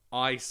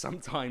 I sleep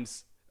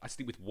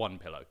with 1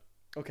 pillow.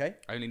 Okay.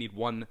 I only need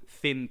 1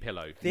 thin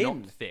pillow,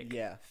 Thin? not thick.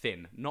 Yeah.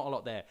 Thin, not a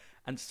lot there.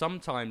 And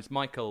sometimes,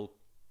 Michael,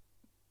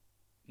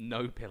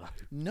 no pillow.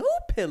 No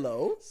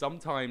pillow?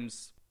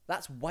 Sometimes,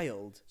 That's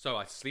wild. so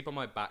I sleep on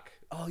my back.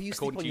 Oh, you sleep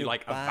according on to you, your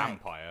like back. a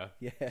vampire,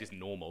 Yeah. which is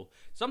normal.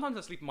 Sometimes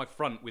I sleep on my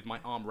front with my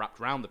arm wrapped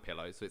around the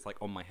pillow, so it's like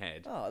on my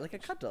head, Oh, like a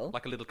cuddle?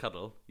 like a little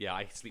cuddle. Yeah,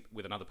 I sleep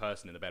with another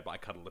person in the bed, but I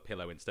cuddle the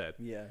pillow instead.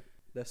 Yeah,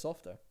 they're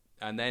softer.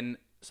 And then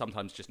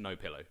sometimes just no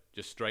pillow,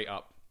 just straight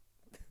up,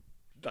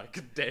 like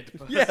a dead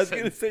person. Yeah, I was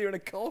going to say you're in a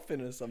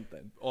coffin or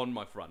something. on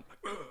my front.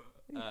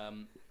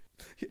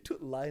 You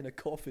don't lie in a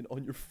coffin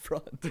on your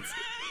front.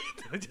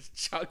 I just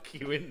chuck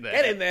you in there.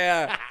 Get in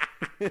there!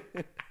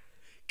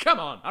 Come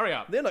on, hurry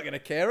up. They're not going to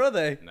care, are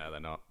they? No, they're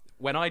not.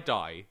 When I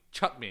die,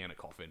 chuck me in a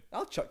coffin.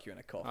 I'll chuck you in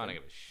a coffin. I don't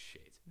give a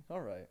shit.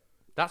 All right.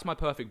 That's my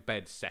perfect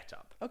bed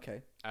setup.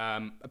 Okay.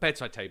 A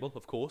bedside table,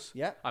 of course.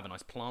 Yeah. I have a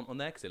nice plant on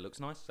there because it looks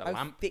nice. A How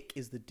lamp. thick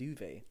is the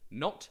duvet?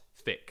 Not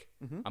thick.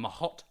 I'm a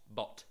hot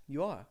bot.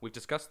 You are. We've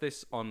discussed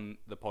this on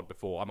the pod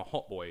before. I'm a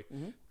hot boy.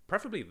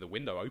 Preferably the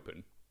window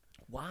open.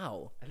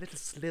 Wow. A little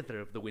slither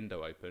of the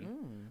window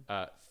open.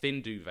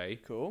 Thin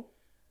duvet. Cool.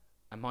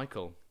 And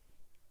Michael,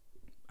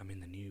 I'm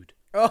in the nude.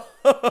 Oh,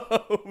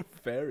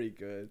 very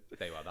good.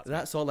 There you are. That's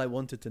That's all I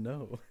wanted to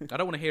know. I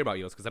don't want to hear about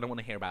yours because I don't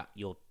want to hear about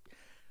you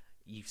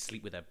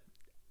sleep with a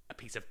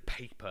piece of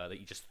paper that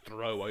you just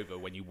throw over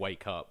when you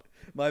wake up.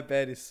 My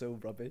bed is so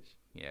rubbish.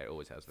 Yeah, it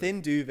always has been.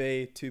 Thin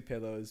duvet, 2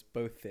 pillows,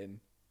 both thin.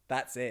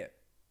 That's it.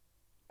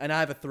 And I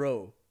have a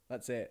throw.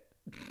 That's it.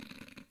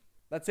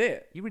 That's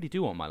it. You really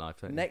do want my life,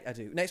 don't you? I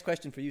do. Next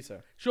question for you,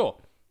 sir. Sure.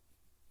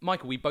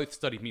 Michael, we both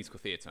studied musical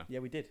theatre. Yeah,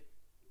 we did.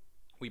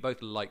 We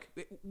both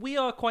we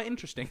are quite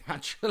interesting,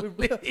 actually.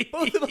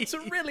 Both of us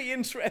are really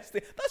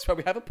interesting. That's why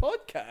we have a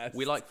podcast.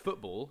 We like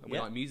football and we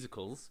Yeah. like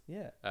musicals.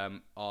 Yeah.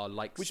 Our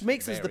likes Which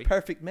makes us the vary.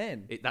 perfect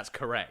men. That's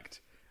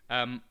correct.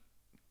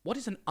 What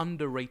is an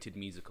underrated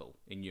musical,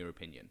 in your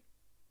opinion?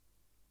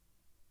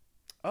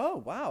 Oh,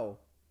 wow.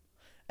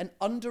 An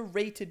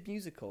underrated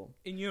musical.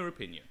 In your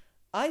opinion.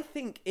 I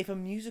think if a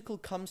musical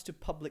comes to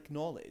public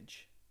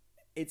knowledge,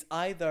 it's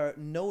either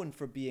known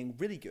for being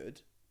really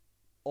good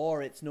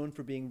or it's known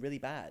for being really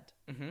bad.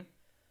 Mm-hmm.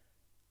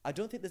 I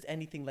don't think there's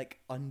anything like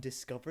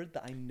undiscovered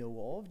that I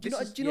know of. Do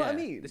you know what I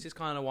mean? This is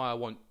kind of why I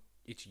want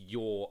it's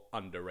your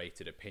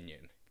underrated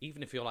opinion.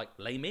 Even if you're like,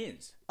 Les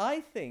Mis.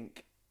 I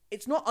think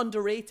it's not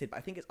underrated, but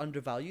I think it's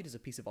undervalued as a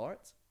piece of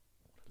art.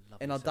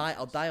 And I'll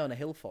die on a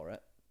hill for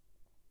it.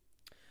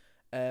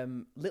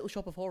 Little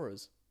Shop of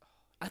Horrors.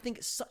 I think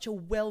it's such a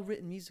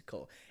well-written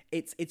musical.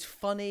 It's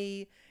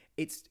funny,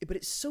 but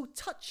it's so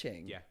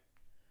touching. Yeah.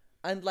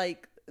 And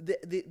like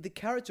the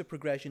character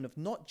progression of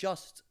not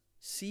just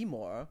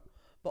Seymour,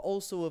 but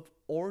also of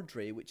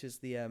Audrey, which is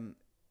the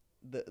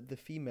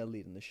female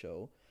lead in the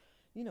show.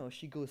 You know,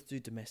 she goes through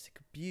domestic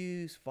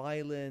abuse,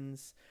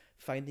 violence,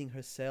 finding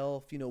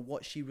herself, you know,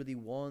 what she really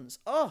wants.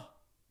 Oh,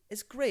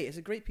 it's great. It's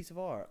a great piece of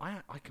art.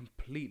 I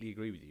completely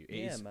agree with you. It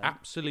Yeah, is man.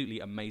 absolutely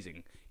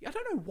amazing. I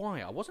don't know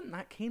why. I wasn't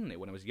that keen on it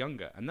when I was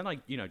younger. And then I,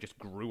 just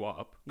grew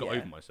up, got Yeah.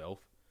 over myself.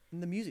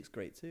 And the music's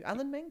great too.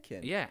 Alan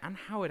Menken. Yeah, and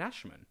Howard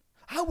Ashman.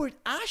 Howard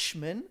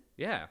Ashman?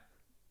 Yeah.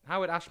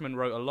 Howard Ashman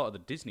wrote a lot of the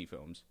Disney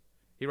films.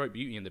 He wrote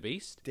Beauty and the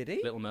Beast. Did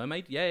he? Little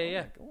Mermaid. Yeah, yeah,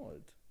 yeah. Oh my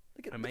god.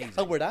 Look at Amazing.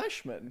 Howard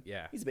Ashman.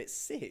 Yeah. He's a bit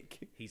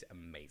sick. He's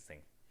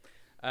amazing.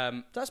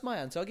 That's my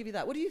answer. I'll give you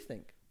that. What do you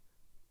think?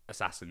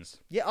 Assassins.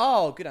 Yeah.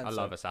 Oh, good I answer.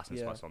 love Assassins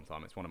Yeah. by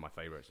Sondheim. It's one of my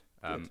favourites.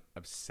 Good.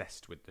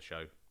 Obsessed with the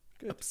show.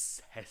 Good.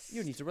 Obsessed.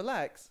 You need to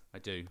relax. I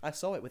do. I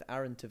saw it with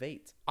Aaron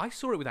Tveit. I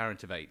saw it with Aaron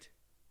Tveit.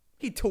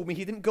 He told me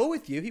he didn't go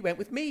with you. He went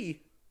with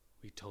me.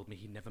 He told me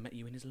he'd never met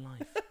you in his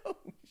life. Oh,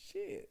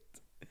 shit.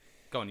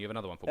 Go on, you have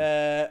another one for me.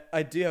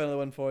 I do have another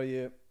one for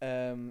you.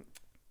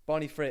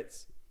 Bonnie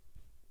Fritz.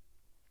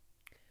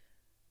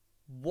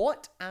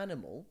 What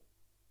animal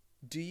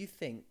do you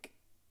think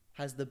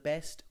has the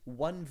best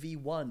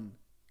 1v1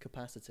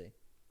 capacity?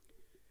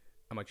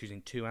 Am I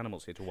choosing two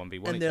animals here to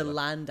 1v1 And each they're other?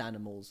 land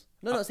animals.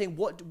 No, I'm saying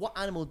what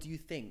animal do you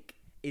think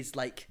is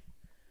like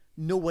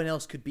no one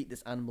else could beat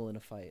this animal in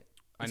a fight?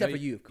 I Except know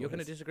for you, of course. You're going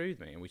to disagree with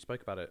me, and we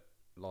spoke about it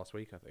last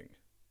week, I think.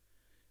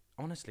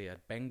 Honestly, a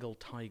Bengal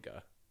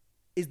tiger.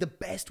 Is the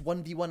best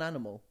 1v1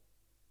 animal.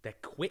 They're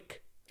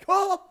quick.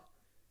 Oh!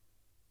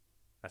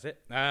 That's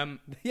it. Yeah,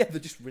 they're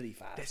just really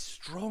fast. They're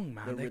strong,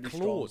 man. They're They're really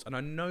claws. And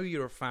I know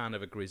you're a fan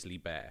of a grizzly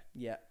bear,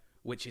 Yeah.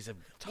 which is a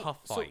tough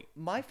So fight.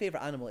 my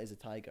favorite animal is a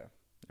tiger.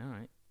 All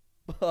right.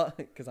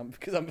 Because I'm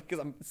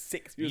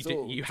 6 years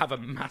old. You have a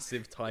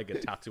massive tiger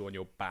tattoo on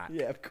your back.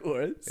 Yeah, of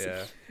course.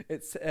 Yeah.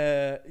 It's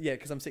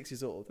because I'm 6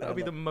 years old. That would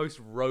be the most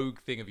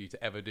rogue thing of you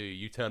to ever do.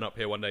 You turn up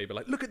here one day and be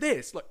like, look at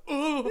this. Like,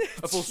 oh,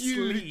 a full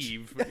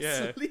sleeve.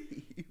 Yeah.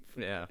 Sleeve.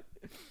 Yeah.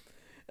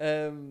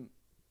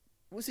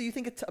 So you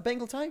think a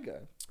Bengal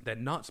tiger? They're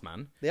nuts,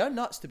 man. They are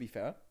nuts, to be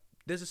fair.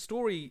 There's a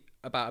story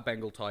about a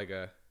Bengal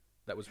tiger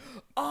that was...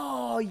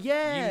 Oh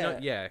yeah.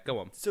 Yeah, go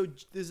on. So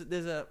there's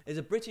a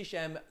British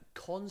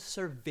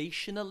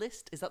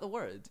conservationalist. Is that the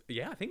word?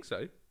 Yeah, I think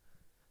so.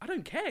 I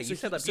don't care. You So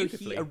said he- that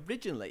beautifully. So he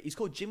originally, he's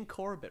called Jim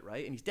Corbett,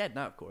 right? And he's dead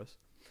now, of course.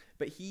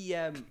 But he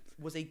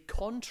was a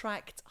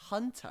contract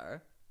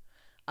hunter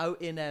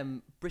out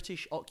in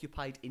British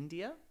occupied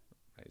India,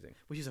 Amazing.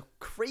 which is a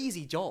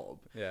crazy job.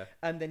 Yeah.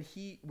 And then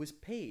he was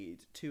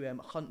paid to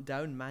hunt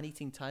down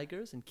man-eating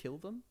tigers and kill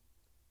them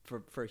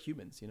for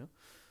humans, you know.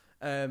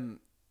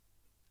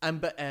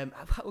 But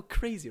how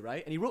crazy,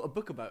 right? And he wrote a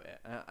book about it,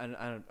 and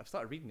I've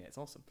started reading it. It's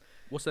awesome.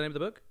 What's the name of the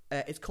book?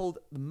 It's called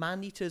The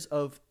Man-Eaters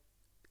of...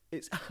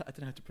 It's I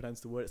don't know how to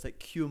pronounce the word. It's like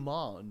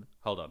Cuman.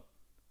 Hold on.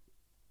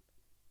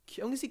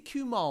 I'm going to say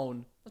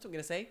Cuman. That's what I'm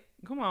going to say.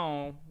 Come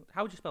on.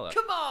 How would you spell that?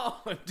 Come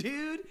on,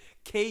 dude.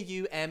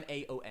 Kumaon.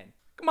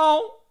 Come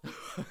on.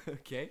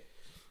 Okay.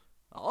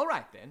 All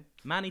right, then.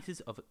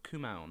 Man-Eaters of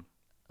Kumaon.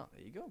 Oh,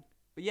 there you go.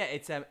 But yeah,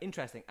 it's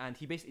interesting. And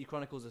he basically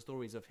chronicles the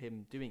stories of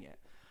him doing it.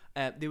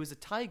 There was a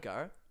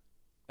tiger.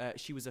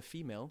 She was a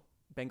female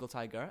Bengal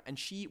tiger. And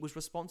she was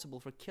responsible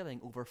for killing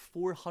over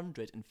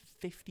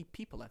 450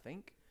 people, I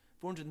think.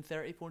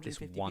 430,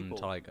 450 This one people.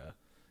 tiger.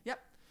 Yep.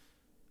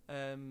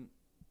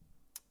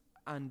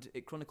 And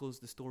it chronicles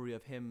the story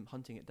of him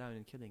hunting it down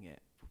and killing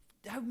it.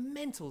 How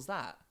mental is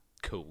that?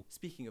 Cool.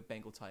 Speaking of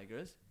Bengal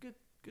tigers,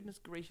 goodness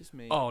gracious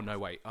me. Oh, no,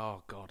 wait.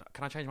 Oh, God.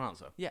 Can I change my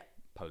answer? Yeah.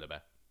 Polar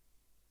bear.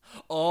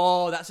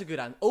 Oh, that's a good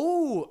answer.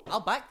 Oh,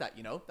 I'll back that,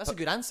 you know. That's a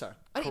good answer.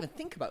 I didn't even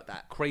think about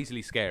that.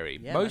 Crazily scary.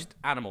 Yeah, Most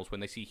animals,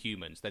 when they see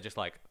humans, they're just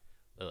like,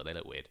 oh, they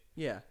look weird.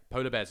 Yeah.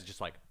 Polar bears are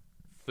just like,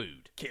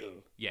 food.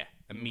 Kill. Yeah.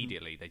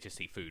 Immediately, they just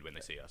see food when they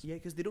see us. Yeah,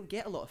 because they don't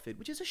get a lot of food,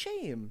 which is a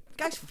shame.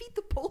 Guys, feed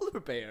the polar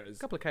bears. A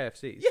couple of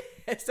KFCs.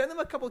 Yeah, send them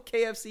a couple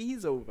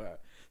KFCs over.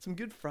 Some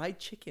good fried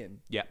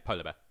chicken. Yeah,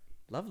 polar bear.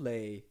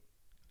 Lovely.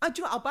 Do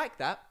you know what? I'll back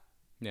that.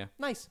 Yeah.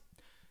 Nice.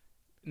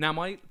 Now,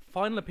 my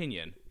final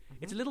opinion.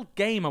 It's a little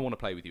game I want to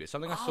play with you. It's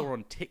something I saw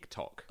on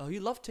TikTok. Oh,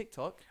 you love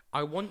TikTok.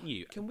 I want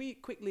you... Can we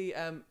quickly,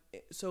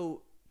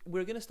 so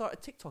we're going to start a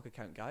TikTok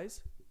account,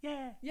 guys.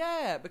 Yeah.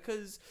 Yeah,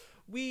 because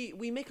we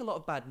make a lot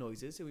of bad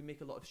noises and we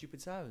make a lot of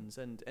stupid sounds.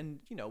 And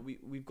you know,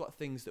 we've got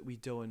things that we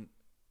don't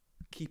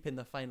keep in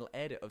the final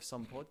edit of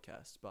some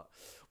podcasts. But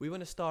we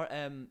want to start,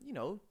 you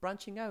know,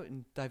 branching out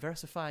and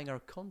diversifying our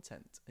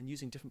content and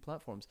using different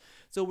platforms.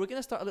 So we're going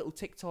to start a little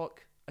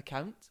TikTok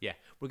account. Yeah.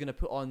 We're going to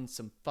put on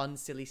some fun,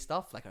 silly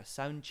stuff like our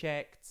sound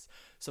checks,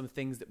 some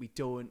things that we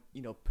don't,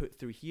 you know, put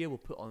through here, we'll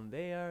put on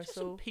there. Just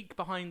so some peek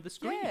behind the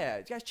screen.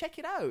 yeah, guys, check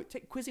it out.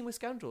 Quizzing with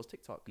Scoundrels,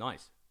 TikTok.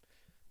 Nice.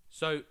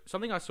 So,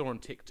 something I saw on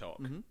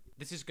TikTok.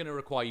 This is going to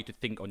require you to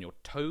think on your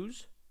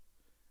toes,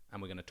 and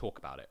we're going to talk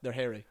about it. They're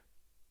hairy.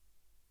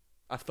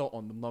 I've thought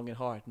on them long and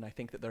hard, and I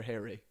think that they're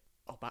hairy.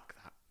 I'll back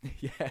that.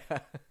 Yeah.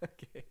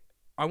 Okay.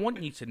 I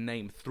want you to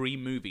name 3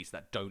 movies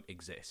that don't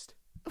exist.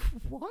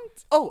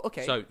 What? Oh,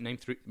 okay. So, name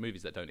 3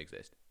 movies that don't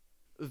exist.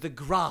 The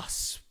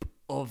Grasp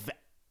of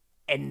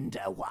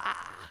Endawa.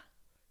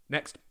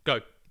 Next, go.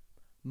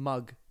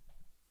 Mug.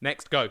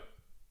 Next, go.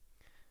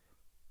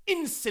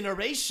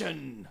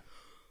 Incineration.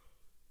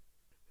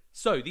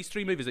 So, these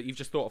 3 movies that you've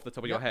just thought off the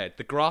top of your Yep. head.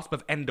 The Grasp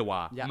of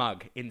Endawa. Yep.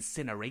 Mug.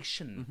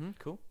 Incineration.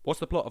 Cool. What's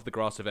the plot of The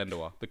Grasp of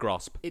Endawa? The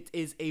Grasp. It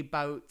is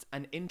about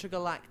an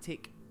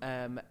intergalactic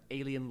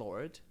alien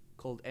lord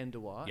called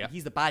Endawa. Yep.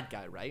 He's the bad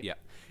guy, right? Yep.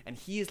 And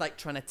he is like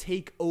trying to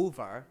take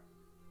over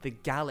the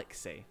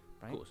galaxy,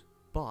 right? Of course.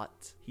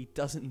 But he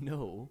doesn't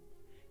know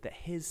that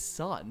his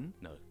son,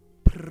 No.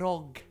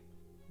 Prog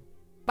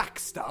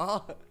Baxter,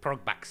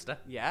 Prog Baxter.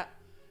 yeah,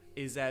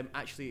 is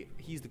actually,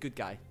 he's the good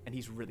guy and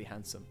he's really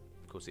handsome.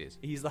 Of course he is.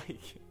 He's like,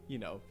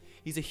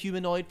 he's a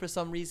humanoid for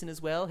some reason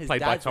as well. His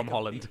Played by dad's Tom like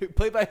Holland.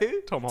 Played by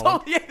who? Tom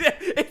Holland. Yeah,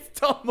 it's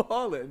Tom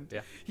Holland.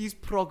 Yeah. He's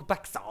Prog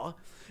Baxar,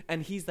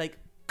 and he's like,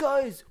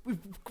 guys, we've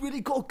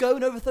really got to go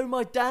and overthrow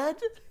my dad.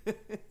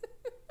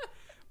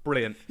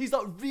 Brilliant. He's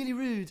like really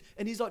rude,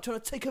 and he's like trying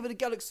to take over the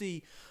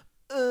galaxy.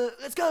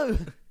 Let's go.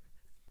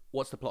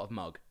 What's the plot of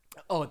Mug?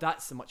 Oh,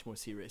 that's much more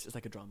serious. It's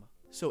like a drama.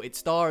 So it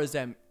stars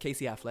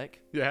Casey Affleck.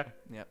 Yeah.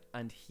 Yeah,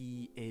 and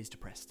he is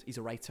depressed. He's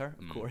a writer,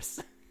 of course,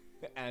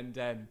 and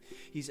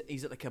he's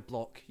at like a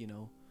block,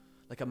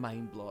 like a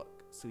mine block.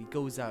 So he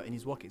goes out and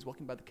he's walking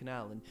by the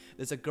canal, and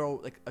there's a girl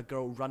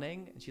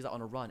running, and she's like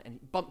on a run, and he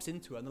bumps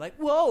into her, and they're like,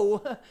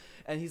 "Whoa!"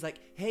 And he's like,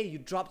 "Hey, you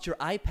dropped your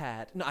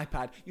iPad? No,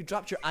 iPad. You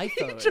dropped your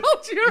iPhone." You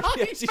dropped your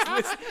Yeah,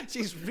 iPad.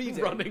 she's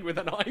reading, running with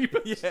an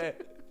iPad. Yeah,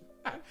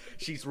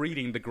 She's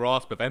reading The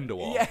Grasp of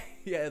Endor.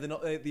 yeah.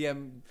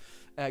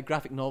 The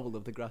graphic novel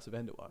of The Grasp of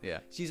Endor. Yeah.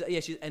 She's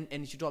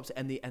and she drops it,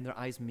 and their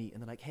eyes meet,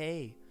 and they're like,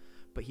 "Hey,"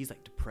 but he's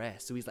like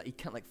depressed, so he's like, he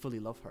can't like fully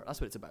love her. That's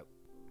what it's about.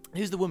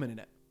 Who's the woman in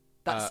it?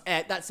 That's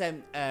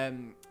Lupita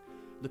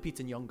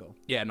Nyong'o.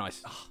 Yeah,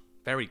 nice.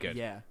 Very good.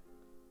 Yeah,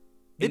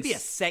 they'd be a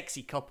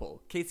sexy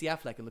couple, Casey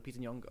Affleck and Lupita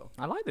Nyong'o.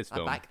 I like this I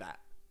film. back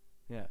that.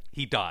 Yeah,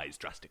 He dies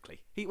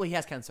drastically. he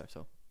has cancer,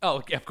 so.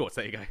 Oh, yeah, of course.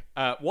 There you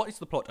go. What is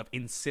the plot of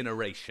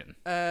Incineration?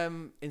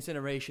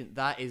 Incineration.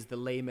 That is the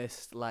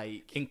lamest.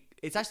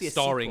 It's actually a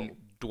starring sequel.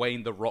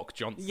 Dwayne The Rock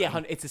Johnson.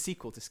 Yeah, it's a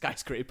sequel to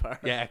Skyscraper.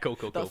 Yeah, cool.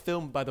 That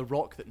film by The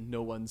Rock that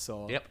no one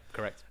saw. Yep,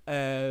 correct.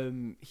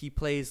 He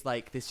plays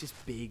like this just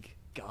big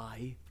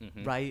guy,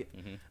 right?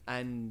 Mm-hmm.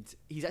 And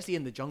he's actually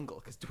in the jungle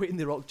because Dwayne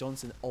The Rock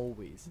Johnson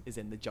always is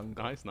in the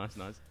jungle. Nice.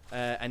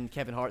 And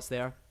Kevin Hart's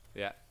there.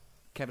 Yeah.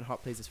 Kevin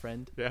Hart plays his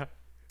friend. Yeah.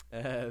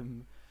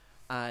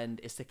 And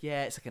it's like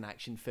an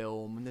action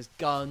film, and there's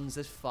guns,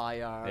 there's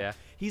fire. Yeah.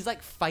 He's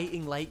like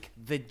fighting like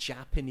the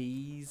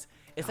Japanese.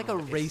 It's like a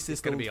It's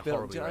racist gonna old be a film.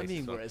 horribly Do you know what I racist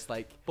mean? one. Where it's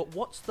like But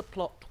what's the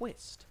plot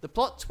twist? the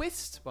plot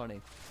twist,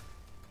 Barney,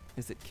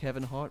 is that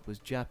Kevin Hart was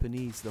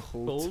Japanese the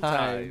whole Full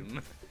time.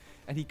 time.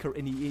 And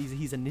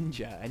he's a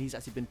ninja, and he's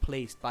actually been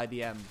placed by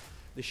the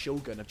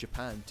shogun of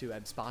Japan to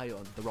spy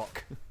on The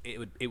Rock.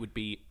 It would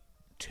be.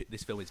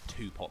 This film is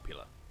too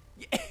popular.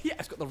 Yeah,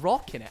 it's got The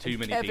Rock in it. Too and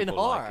many Kevin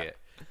people Hart. like it.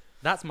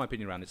 That's my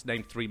opinion around it. It's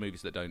named 3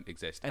 movies that don't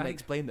exist. And I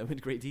explained them in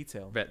great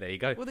detail. But there you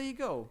go. Well, there you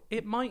go.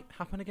 It might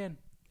happen again.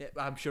 Yeah,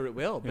 I'm sure it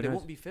will, but it knows?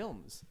 won't be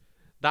films.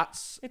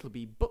 That's. It'll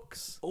be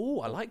books. Oh,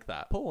 I like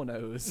that.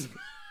 Pornos.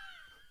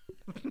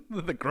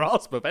 The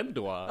Grasp of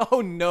Endor.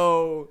 Oh,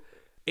 no.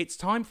 It's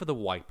time for the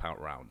wipeout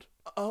round.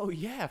 Oh,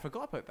 yeah, I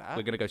forgot about that.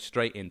 We're going to go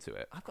straight into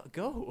it. I've got to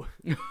go.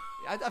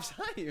 I've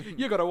time.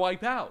 You got to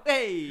wipe out.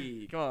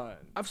 Hey, come on.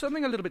 I've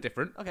something a little bit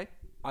different. Okay.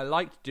 I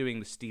liked doing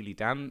the Steely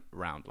Dan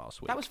round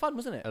last week. That was fun,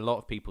 wasn't it? A lot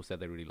of people said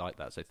they really liked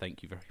that, so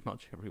thank you very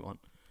much, everyone.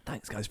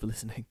 Thanks, guys, for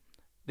listening.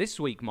 This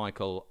week,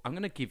 Michael, I'm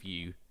going to give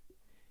you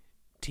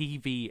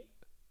TV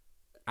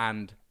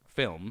and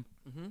film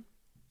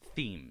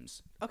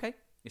themes. Okay.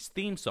 It's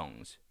theme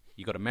songs.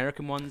 You got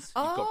American ones,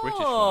 you've got British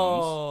ones,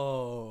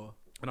 Oh.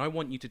 and I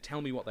want you to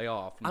tell me what they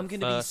are from I'm the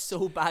going to be first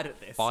so bad at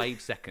this. 5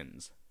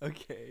 seconds.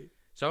 Okay.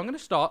 So I'm going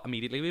to start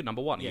immediately with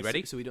number 1. Are you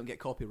ready? So we don't get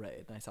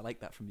copyrighted. Nice. I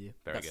like that from you.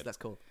 Very good. That's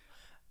cool.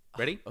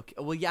 Ready? Okay.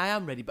 Well, yeah, I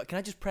am ready, but can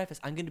I just preface?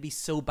 I'm going to be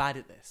so bad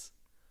at this.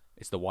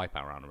 It's the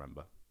wipeout round,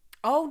 remember?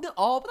 Oh, no.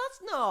 Oh, but that's...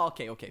 No.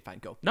 Okay, fine.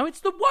 Go. No, it's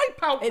the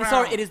wipeout round!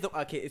 Sorry, it is the...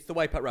 Okay, it's the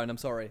wipeout round. I'm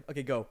sorry.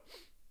 Okay, go.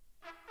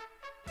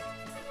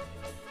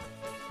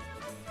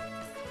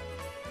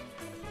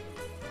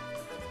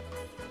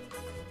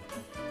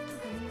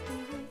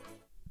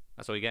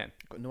 That's all you're getting.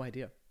 I've got no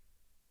idea.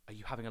 Are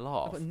you having a I've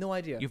laugh? got no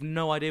idea. You've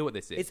no idea what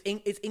this is.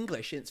 It's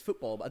English and it's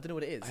football, but I don't know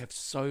what it is. I have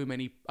so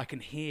many... I can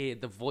hear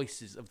the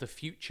voices of the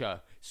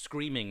future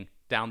screaming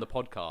down the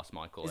podcast,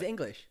 Michael. Is it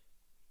English?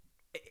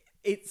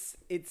 It's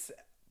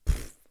I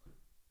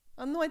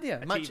have no idea.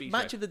 TV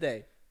Match show. of the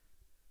day.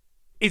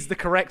 Is the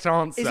correct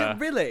answer. Is it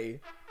really?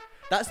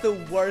 That's the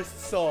worst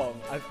song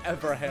I've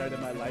ever heard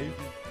in my life.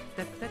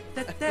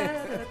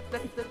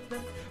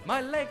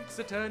 My legs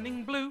are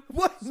turning blue.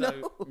 What? So,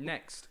 No.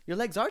 next. Your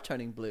legs are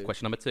turning blue.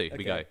 Question number 2. Here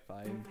we go. Okay,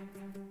 fine.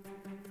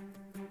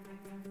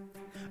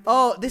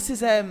 Oh, this is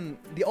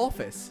The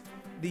Office.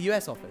 The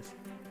US Office.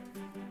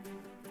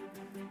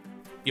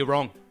 You're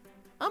wrong.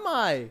 Am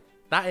I?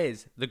 That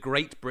is the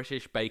Great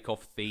British Bake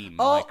Off theme,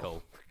 Oh.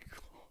 Michael.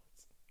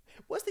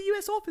 What's the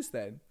US Office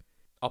then?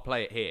 I'll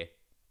play it here.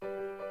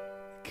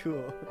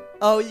 Cool.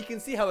 Oh, you can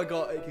see how I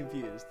got it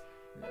confused.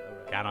 Yeah, all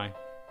right. Can I?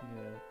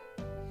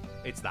 Yeah.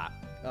 It's that.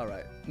 All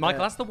right.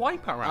 Michael, that's the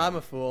wipeout round. I'm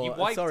a fool. You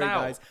wiped Sorry,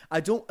 out. guys. I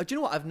don't. Do you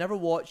know what? I've never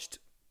watched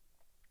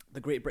the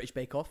Great British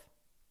Bake Off.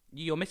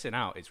 You're missing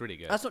out. It's really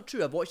good. That's not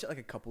true. I've watched it like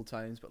a couple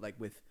times, but like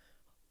with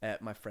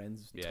my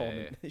friends, Yeah, Tom.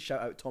 yeah, And,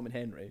 shout out Tom and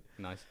Henry.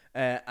 Nice.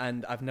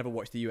 And I've never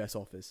watched the US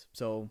Office,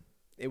 so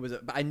it was.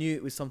 But I knew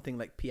it was something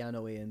like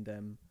piano-y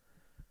and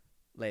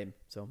lame.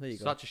 So there you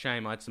go. Such a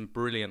shame. I had some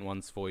brilliant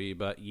ones for you,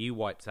 but you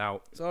wiped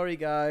out. Sorry, And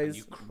guys.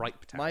 you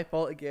criped out. My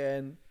fault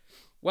again.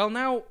 Well,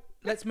 now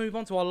let's move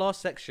on to our last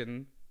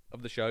section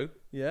of the show.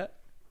 Yeah.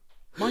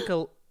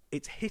 Michael,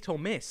 it's hit or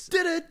miss.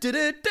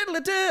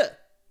 Du-du-du-du-du-du-du.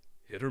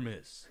 Hit or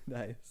miss.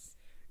 Nice.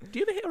 Do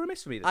you have a hit or a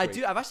miss for me this I week?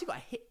 do. I've actually got a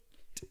hit.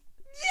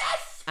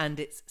 Yes! And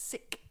it's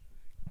sick.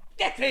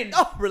 Get in!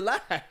 Oh,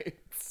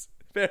 relax.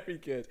 Very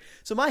good.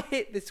 So my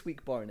hit this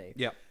week, Barney,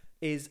 Yeah.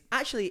 is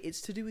actually,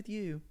 it's to do with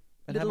you.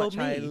 And Little how much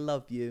old I me.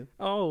 love you.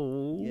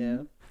 Oh. Yeah.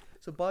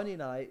 So Barney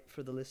and I,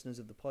 for the listeners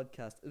of the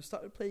podcast, have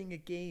started playing a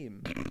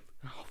game.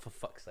 Oh, for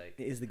fuck's sake.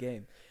 It is the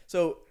game.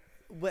 So,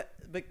 but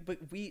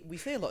we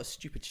say a lot of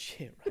stupid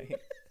shit, right?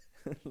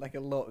 Like a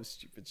lot of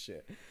stupid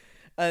shit.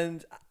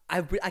 And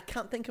I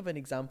can't think of an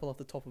example off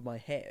the top of my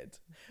head,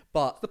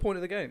 but What's the point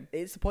of the game?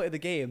 it's the point of the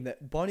game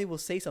that Barney will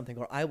say something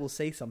or I will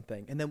say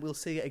something, and then we'll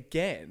say it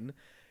again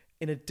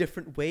in a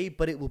different way,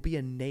 but it will be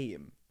a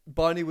name.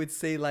 Barney would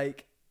say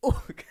like,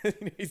 oh,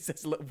 he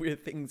says little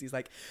weird things. He's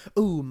like,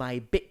 oh, my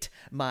bit,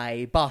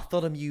 my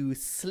Bartholomew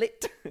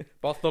slit.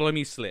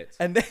 Bartholomew Slit.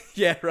 And then,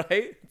 yeah,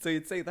 right? So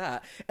you'd say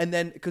that. And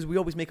then, because we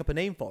always make up a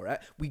name for it,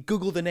 we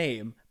Google the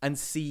name and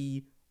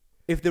see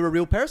if they're a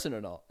real person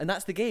or not. And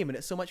that's the game, and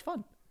it's so much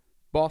fun.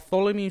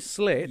 Bartholomew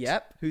Slit?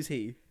 Yep. Who's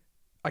he?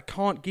 I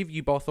can't give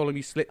you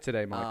Bartholomew Slit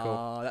today, Michael.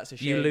 Oh, that's a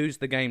shame. You lose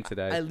the game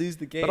today. I lose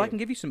the game. But I can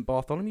give you some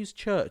Bartholomew's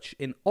Church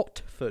in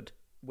Otford.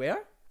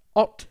 Where?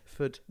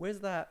 Otford. Where's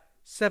that?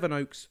 Seven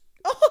Oaks.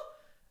 Oh,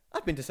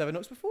 I've been to Seven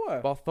Oaks before.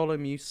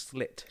 Bartholomew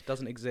Slit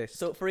doesn't exist.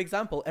 So, for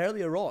example,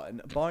 earlier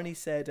on, Barney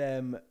said,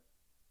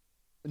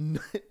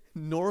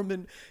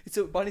 Norman.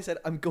 So Barney said,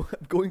 I'm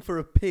going for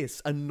a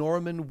piss, a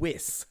Norman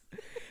Wiss.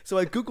 So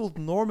I googled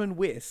Norman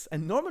Wiss,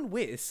 and Norman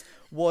Wiss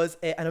was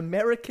an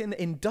American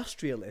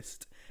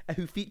industrialist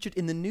who featured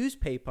in the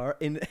newspaper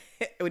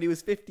when he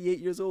was 58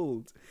 years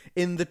old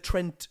in the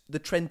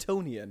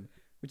Trentonian,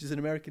 which is an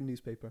American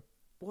newspaper.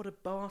 What a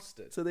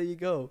bastard. So there you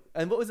go.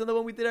 And what was the other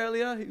one we did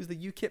earlier? It was the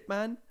UKIP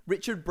man,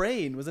 Richard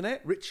Brain, wasn't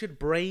it? Richard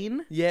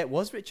Brain? Yeah, it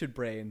was Richard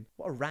Brain.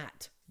 What a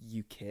rat.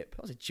 UKIP.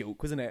 That was a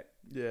joke, wasn't it?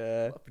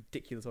 Yeah. What a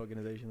ridiculous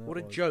organisation that What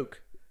a was.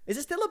 joke. Is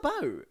it still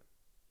about?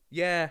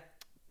 Yeah.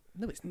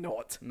 No, it's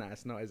not. Nah,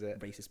 it's not, is it?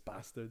 Racist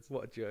bastards.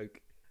 What a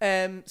joke.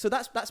 So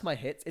that's my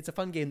hit. It's a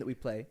fun game that we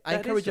play. I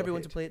That is encourage your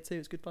everyone hit. to play it too.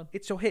 It's good fun.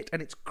 It's your hit,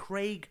 and it's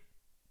Craig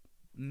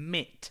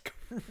Mitt.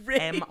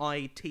 Craig.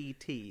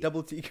 M-I-T-T.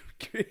 Double T.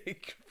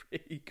 Craig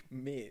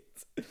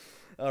Mitt.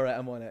 All right,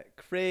 I'm on it.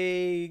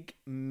 Craig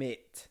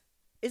Mitt.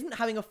 Isn't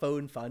having a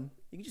phone fun?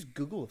 You can just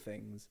Google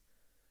things.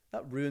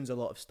 That ruins a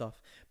lot of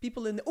stuff.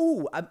 People in...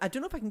 I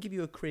don't know if I can give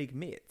you a Craig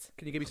Mitt.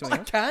 Can you give me I something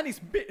else? can.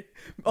 He's Mitt...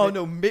 Oh,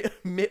 no.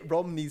 Mitt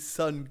Romney's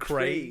son,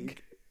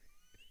 Craig.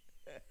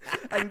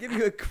 I can give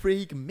you a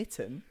Craig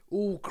Mitten.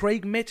 Oh,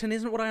 Craig Mitten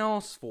isn't what I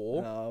asked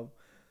for, No.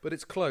 but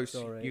it's close.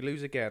 Sorry. You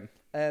lose again.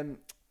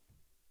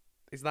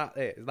 Is that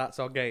it? That's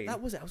our game?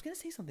 That was it. I was going to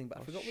say something, but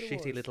I forgot what it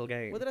was. Shitty little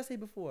game. What did I say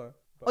before?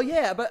 Oh,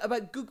 yeah,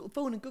 about Google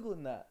phone and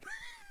Googling that.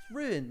 It's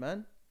ruined,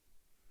 man.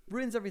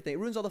 Ruins everything. It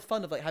ruins all the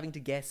fun of like having to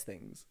guess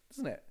things,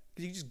 doesn't it?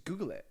 Because you just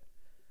Google it.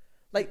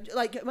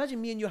 Like imagine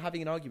me and you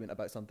having an argument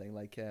about something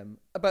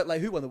about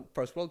who won the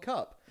first World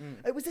Cup.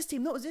 It was this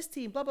team, no, it was this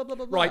team. Blah blah blah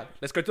blah blah. Right,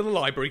 let's go to the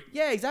library.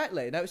 Yeah,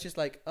 exactly. Now it's just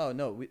like, oh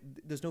no,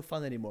 there's no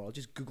fun anymore. I'll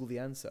just Google the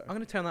answer. I'm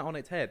going to turn that on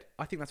its head.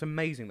 I think that's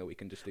amazing that we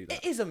can just do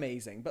that. It is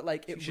amazing, but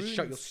like You it should ruins,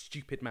 shut your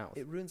stupid mouth.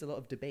 it ruins a lot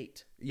of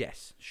debate.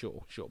 Yes,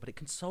 sure, but it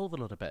can solve a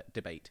lot of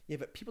debate. Yeah,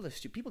 but people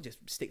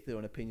just stick to their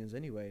own opinions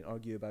anyway and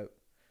argue about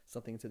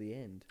something to the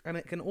end. And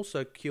it can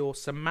also cure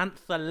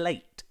Samantha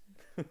Late.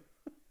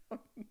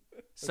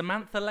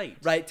 Samantha Late.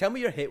 Right, tell me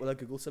your hit while I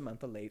Google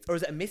Samantha Late. Or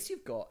is it a miss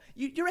you've got?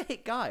 You're a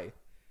hit guy.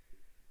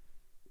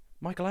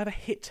 Michael, I have a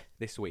hit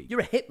this week.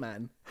 You're a hit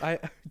man.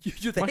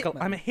 You're the Michael, hit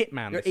man. I'm a hit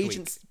man You're this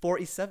Agent week.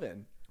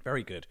 47.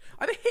 Very good.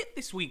 I have a hit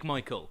this week,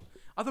 Michael.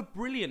 I have a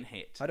brilliant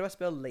hit. How do I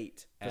spell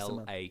late? for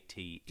Samantha?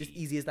 L-A-T-E. Just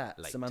easy as that.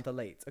 Late. Samantha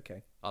Late.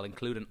 Okay. I'll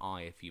include an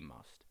I if you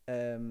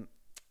must.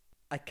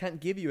 I can't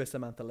give you a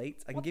Samantha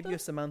Late. I can What give the- you a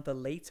Samantha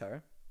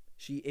Later.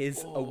 She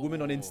is a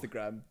woman on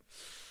Instagram.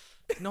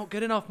 Not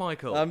good enough,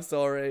 Michael. I'm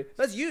sorry.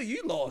 That's you.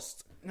 You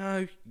lost.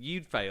 No,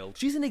 you'd failed.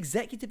 She's an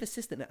executive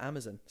assistant at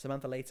Amazon.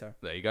 Samantha Later.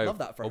 There you go. Love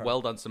that for her.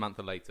 Well done,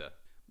 Samantha Later.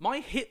 My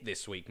hit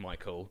this week,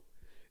 Michael,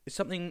 is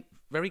something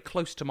very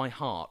close to my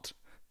heart.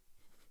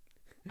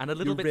 And a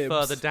little Your bit ribs.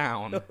 further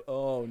down.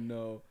 Oh,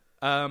 no.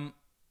 I'm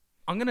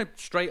going to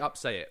straight up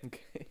say it.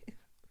 Okay.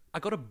 I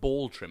got a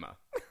ball trimmer.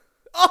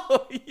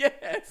 Oh, yeah.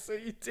 So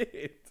you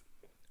did.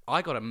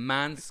 I got a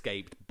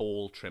Manscaped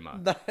ball trimmer.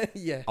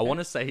 Yeah. I want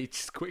to say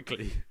just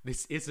quickly,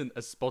 this isn't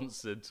a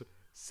sponsored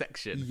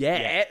section.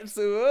 Yeah.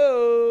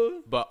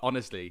 So. But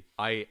honestly,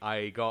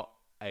 I got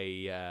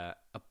I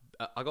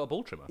got a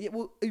ball trimmer. Yeah,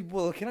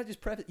 well, can I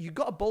just preface? You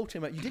got a ball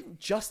trimmer. You didn't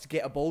just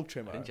get a ball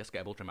trimmer. I didn't just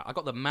get a ball trimmer. I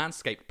got the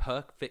Manscaped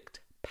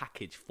Perfect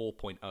Package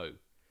 4.0.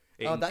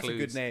 It Oh, that's a good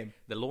includes name.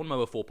 The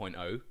Lawnmower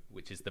 4.0,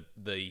 which is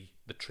the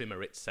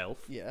trimmer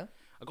itself. Yeah.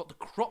 I got the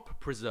Crop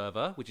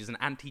Preserver, which is an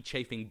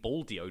anti-chafing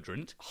ball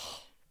deodorant.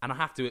 And I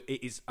have to,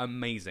 it is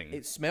amazing.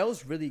 It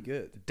smells really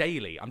good.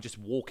 Daily, I'm just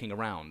walking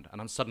around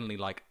and I'm suddenly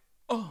like,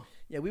 oh.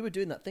 Yeah, we were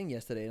doing that thing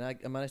yesterday, and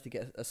I managed to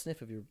get a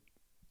sniff of your.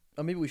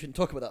 Or maybe we shouldn't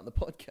talk about that on the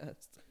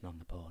podcast. On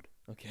the pod.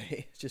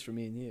 Okay, it's just for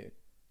me and you.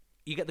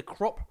 You get the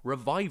Crop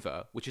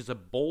Reviver, which is a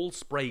ball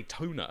spray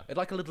toner. It's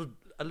like a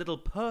little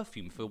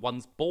perfume for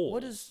one's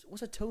balls.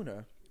 What's a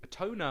toner? A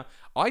toner?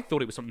 I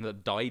thought it was something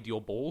that dyed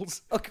your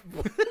balls. Okay,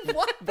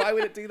 what? Why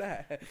would it do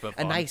that? For A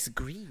fun. nice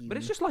green. But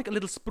it's just like a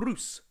little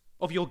spruce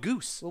of your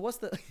goose. Well, what's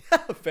the...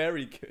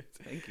 Very good.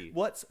 Thank you.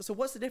 What's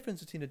the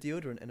difference between a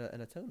deodorant and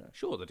a toner?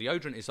 Sure, the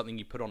deodorant is something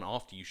you put on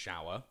after you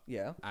shower.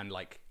 Yeah. And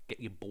like get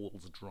your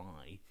balls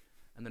dry,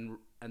 and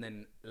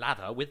then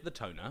lather with the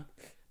toner,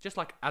 just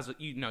like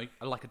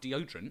like a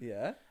deodorant.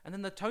 Yeah. And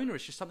then the toner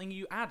is just something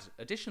you add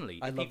additionally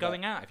I if you're love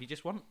going out. If you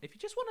just want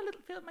a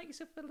little feel, make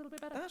yourself feel a little bit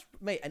better.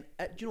 Mate, and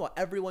do you know what?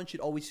 Everyone should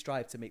always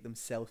strive to make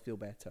themselves feel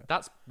better.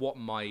 That's what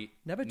my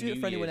Never do New it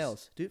for anyone Year's-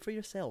 else. Do it for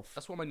yourself.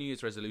 That's what my New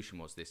Year's resolution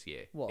was this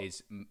year. What?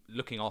 Is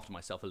looking after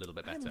myself a little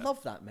bit better. I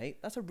love that, mate.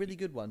 That's a really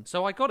good one.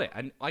 So I got it,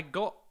 and I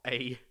got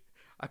a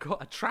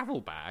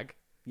travel bag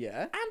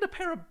Yeah. and a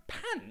pair of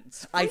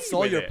pants. I free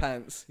saw with your it.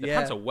 pants. The Yeah.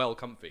 pants are well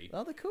comfy.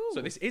 Oh, they're cool.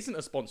 So this isn't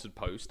a sponsored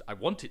post. I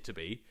want it to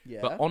be. Yeah.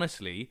 But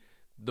honestly,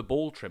 the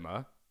ball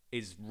trimmer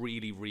is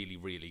really, really,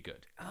 really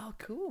good. Oh,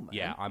 cool, man.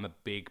 Yeah, I'm a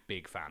big,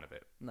 big fan of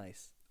it.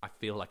 Nice. I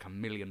feel like a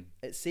million.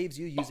 It saves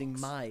you using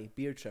Bucks. my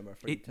beard trimmer.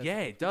 For It which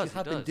does. you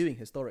have it been does. doing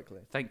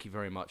historically. Thank you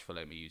very much for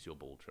letting me use your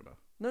ball trimmer.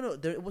 No,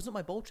 it wasn't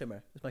my ball trimmer.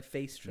 It was my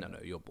face trimmer. No,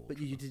 your ball But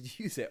trimmer. you did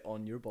use it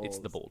on your balls. It's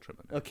the ball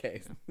trimmer. Now.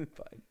 Okay,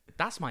 fine.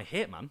 That's my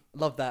hit, man.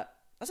 Love that.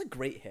 That's a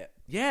great hit.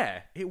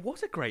 Yeah, it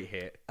was a great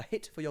hit. A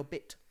hit for your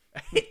bit.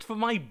 A hit for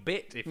my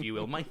bit, if you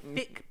will, my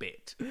thick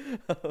bit.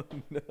 Oh,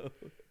 no.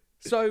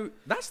 So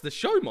that's the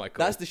show,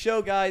 Michael. That's the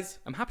show, guys.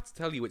 I'm happy to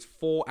tell you it's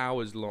 4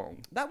 hours long.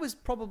 That was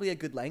probably a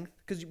good length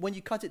because when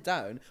you cut it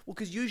down,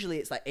 because usually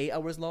it's like 8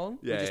 hours long.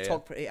 Yeah, you just yeah.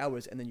 talk for 8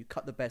 hours and then you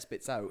cut the best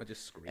bits out. I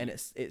just scream. And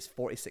it's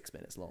 46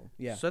 minutes long.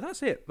 Yeah. So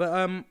that's it.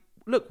 But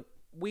look,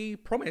 we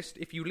promised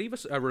if you leave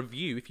us a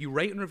review, if you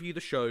rate and review the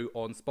show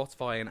on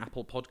Spotify and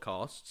Apple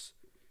Podcasts,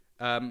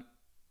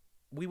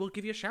 we will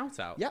give you a shout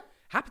out. Yeah.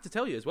 Happy to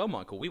tell you as well,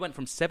 Michael, we went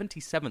from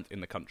 77th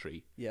in the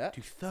country Yeah. to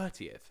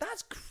 30th.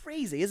 That's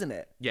crazy, isn't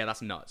it? Yeah,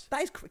 that's nuts.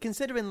 That is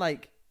considering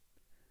like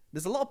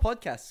there's a lot of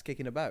podcasts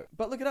kicking about.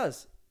 But look at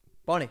us.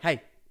 Barney,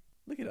 hey.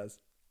 Look at us.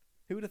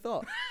 Who would have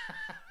thought?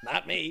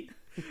 Not me.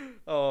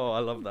 Oh, I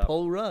love that.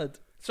 Paul Rudd.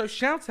 So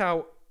shout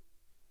out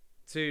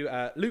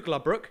to Luke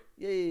Ludbrook,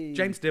 Yay.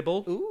 James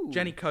Dibble, Ooh.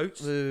 Jenny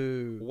Coates,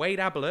 Ooh. Wade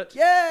Ablett,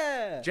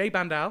 Yeah. Jay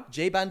Bandal,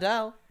 Jay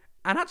Bandal.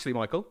 and actually,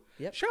 Michael,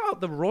 Yep. shout out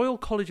the Royal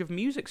College of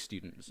Music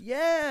students.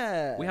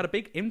 Yeah. We had a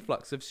big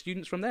influx of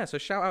students from there, so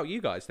shout out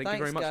you guys. Thank you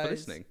very much guys, for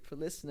listening. For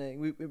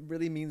listening. It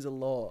really means a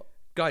lot.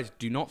 Guys, please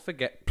do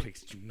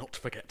not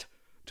forget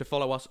to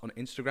follow us on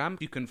Instagram.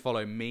 You can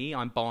follow me,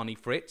 I'm Barney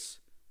Fritz.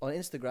 On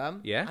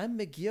Instagram, Yeah? I'm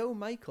McGio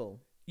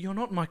Michael. You're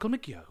not Michael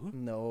McGill.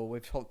 No,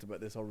 we've talked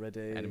about this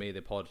already. Enemy of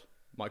the pod,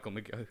 Michael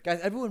McGill. Guys,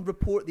 everyone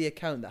report the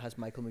account that has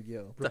Michael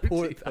McGill. Don't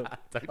Report do them.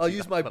 that. Don't I'll do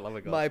use that, my for the love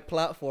of God. my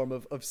platform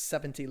of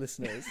 70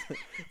 listeners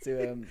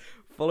to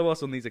Follow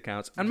us on these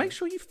accounts, and make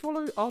sure you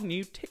follow our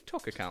new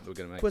TikTok account that we're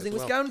going to make. Quizzing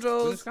as with well.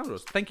 Scoundrels. Quizzing with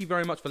Scoundrels. Thank you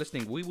very much for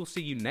listening. We will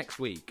see you next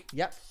week.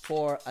 Yep,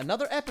 for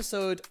another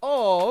episode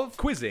of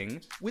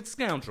Quizzing with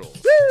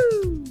Scoundrels.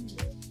 Woo!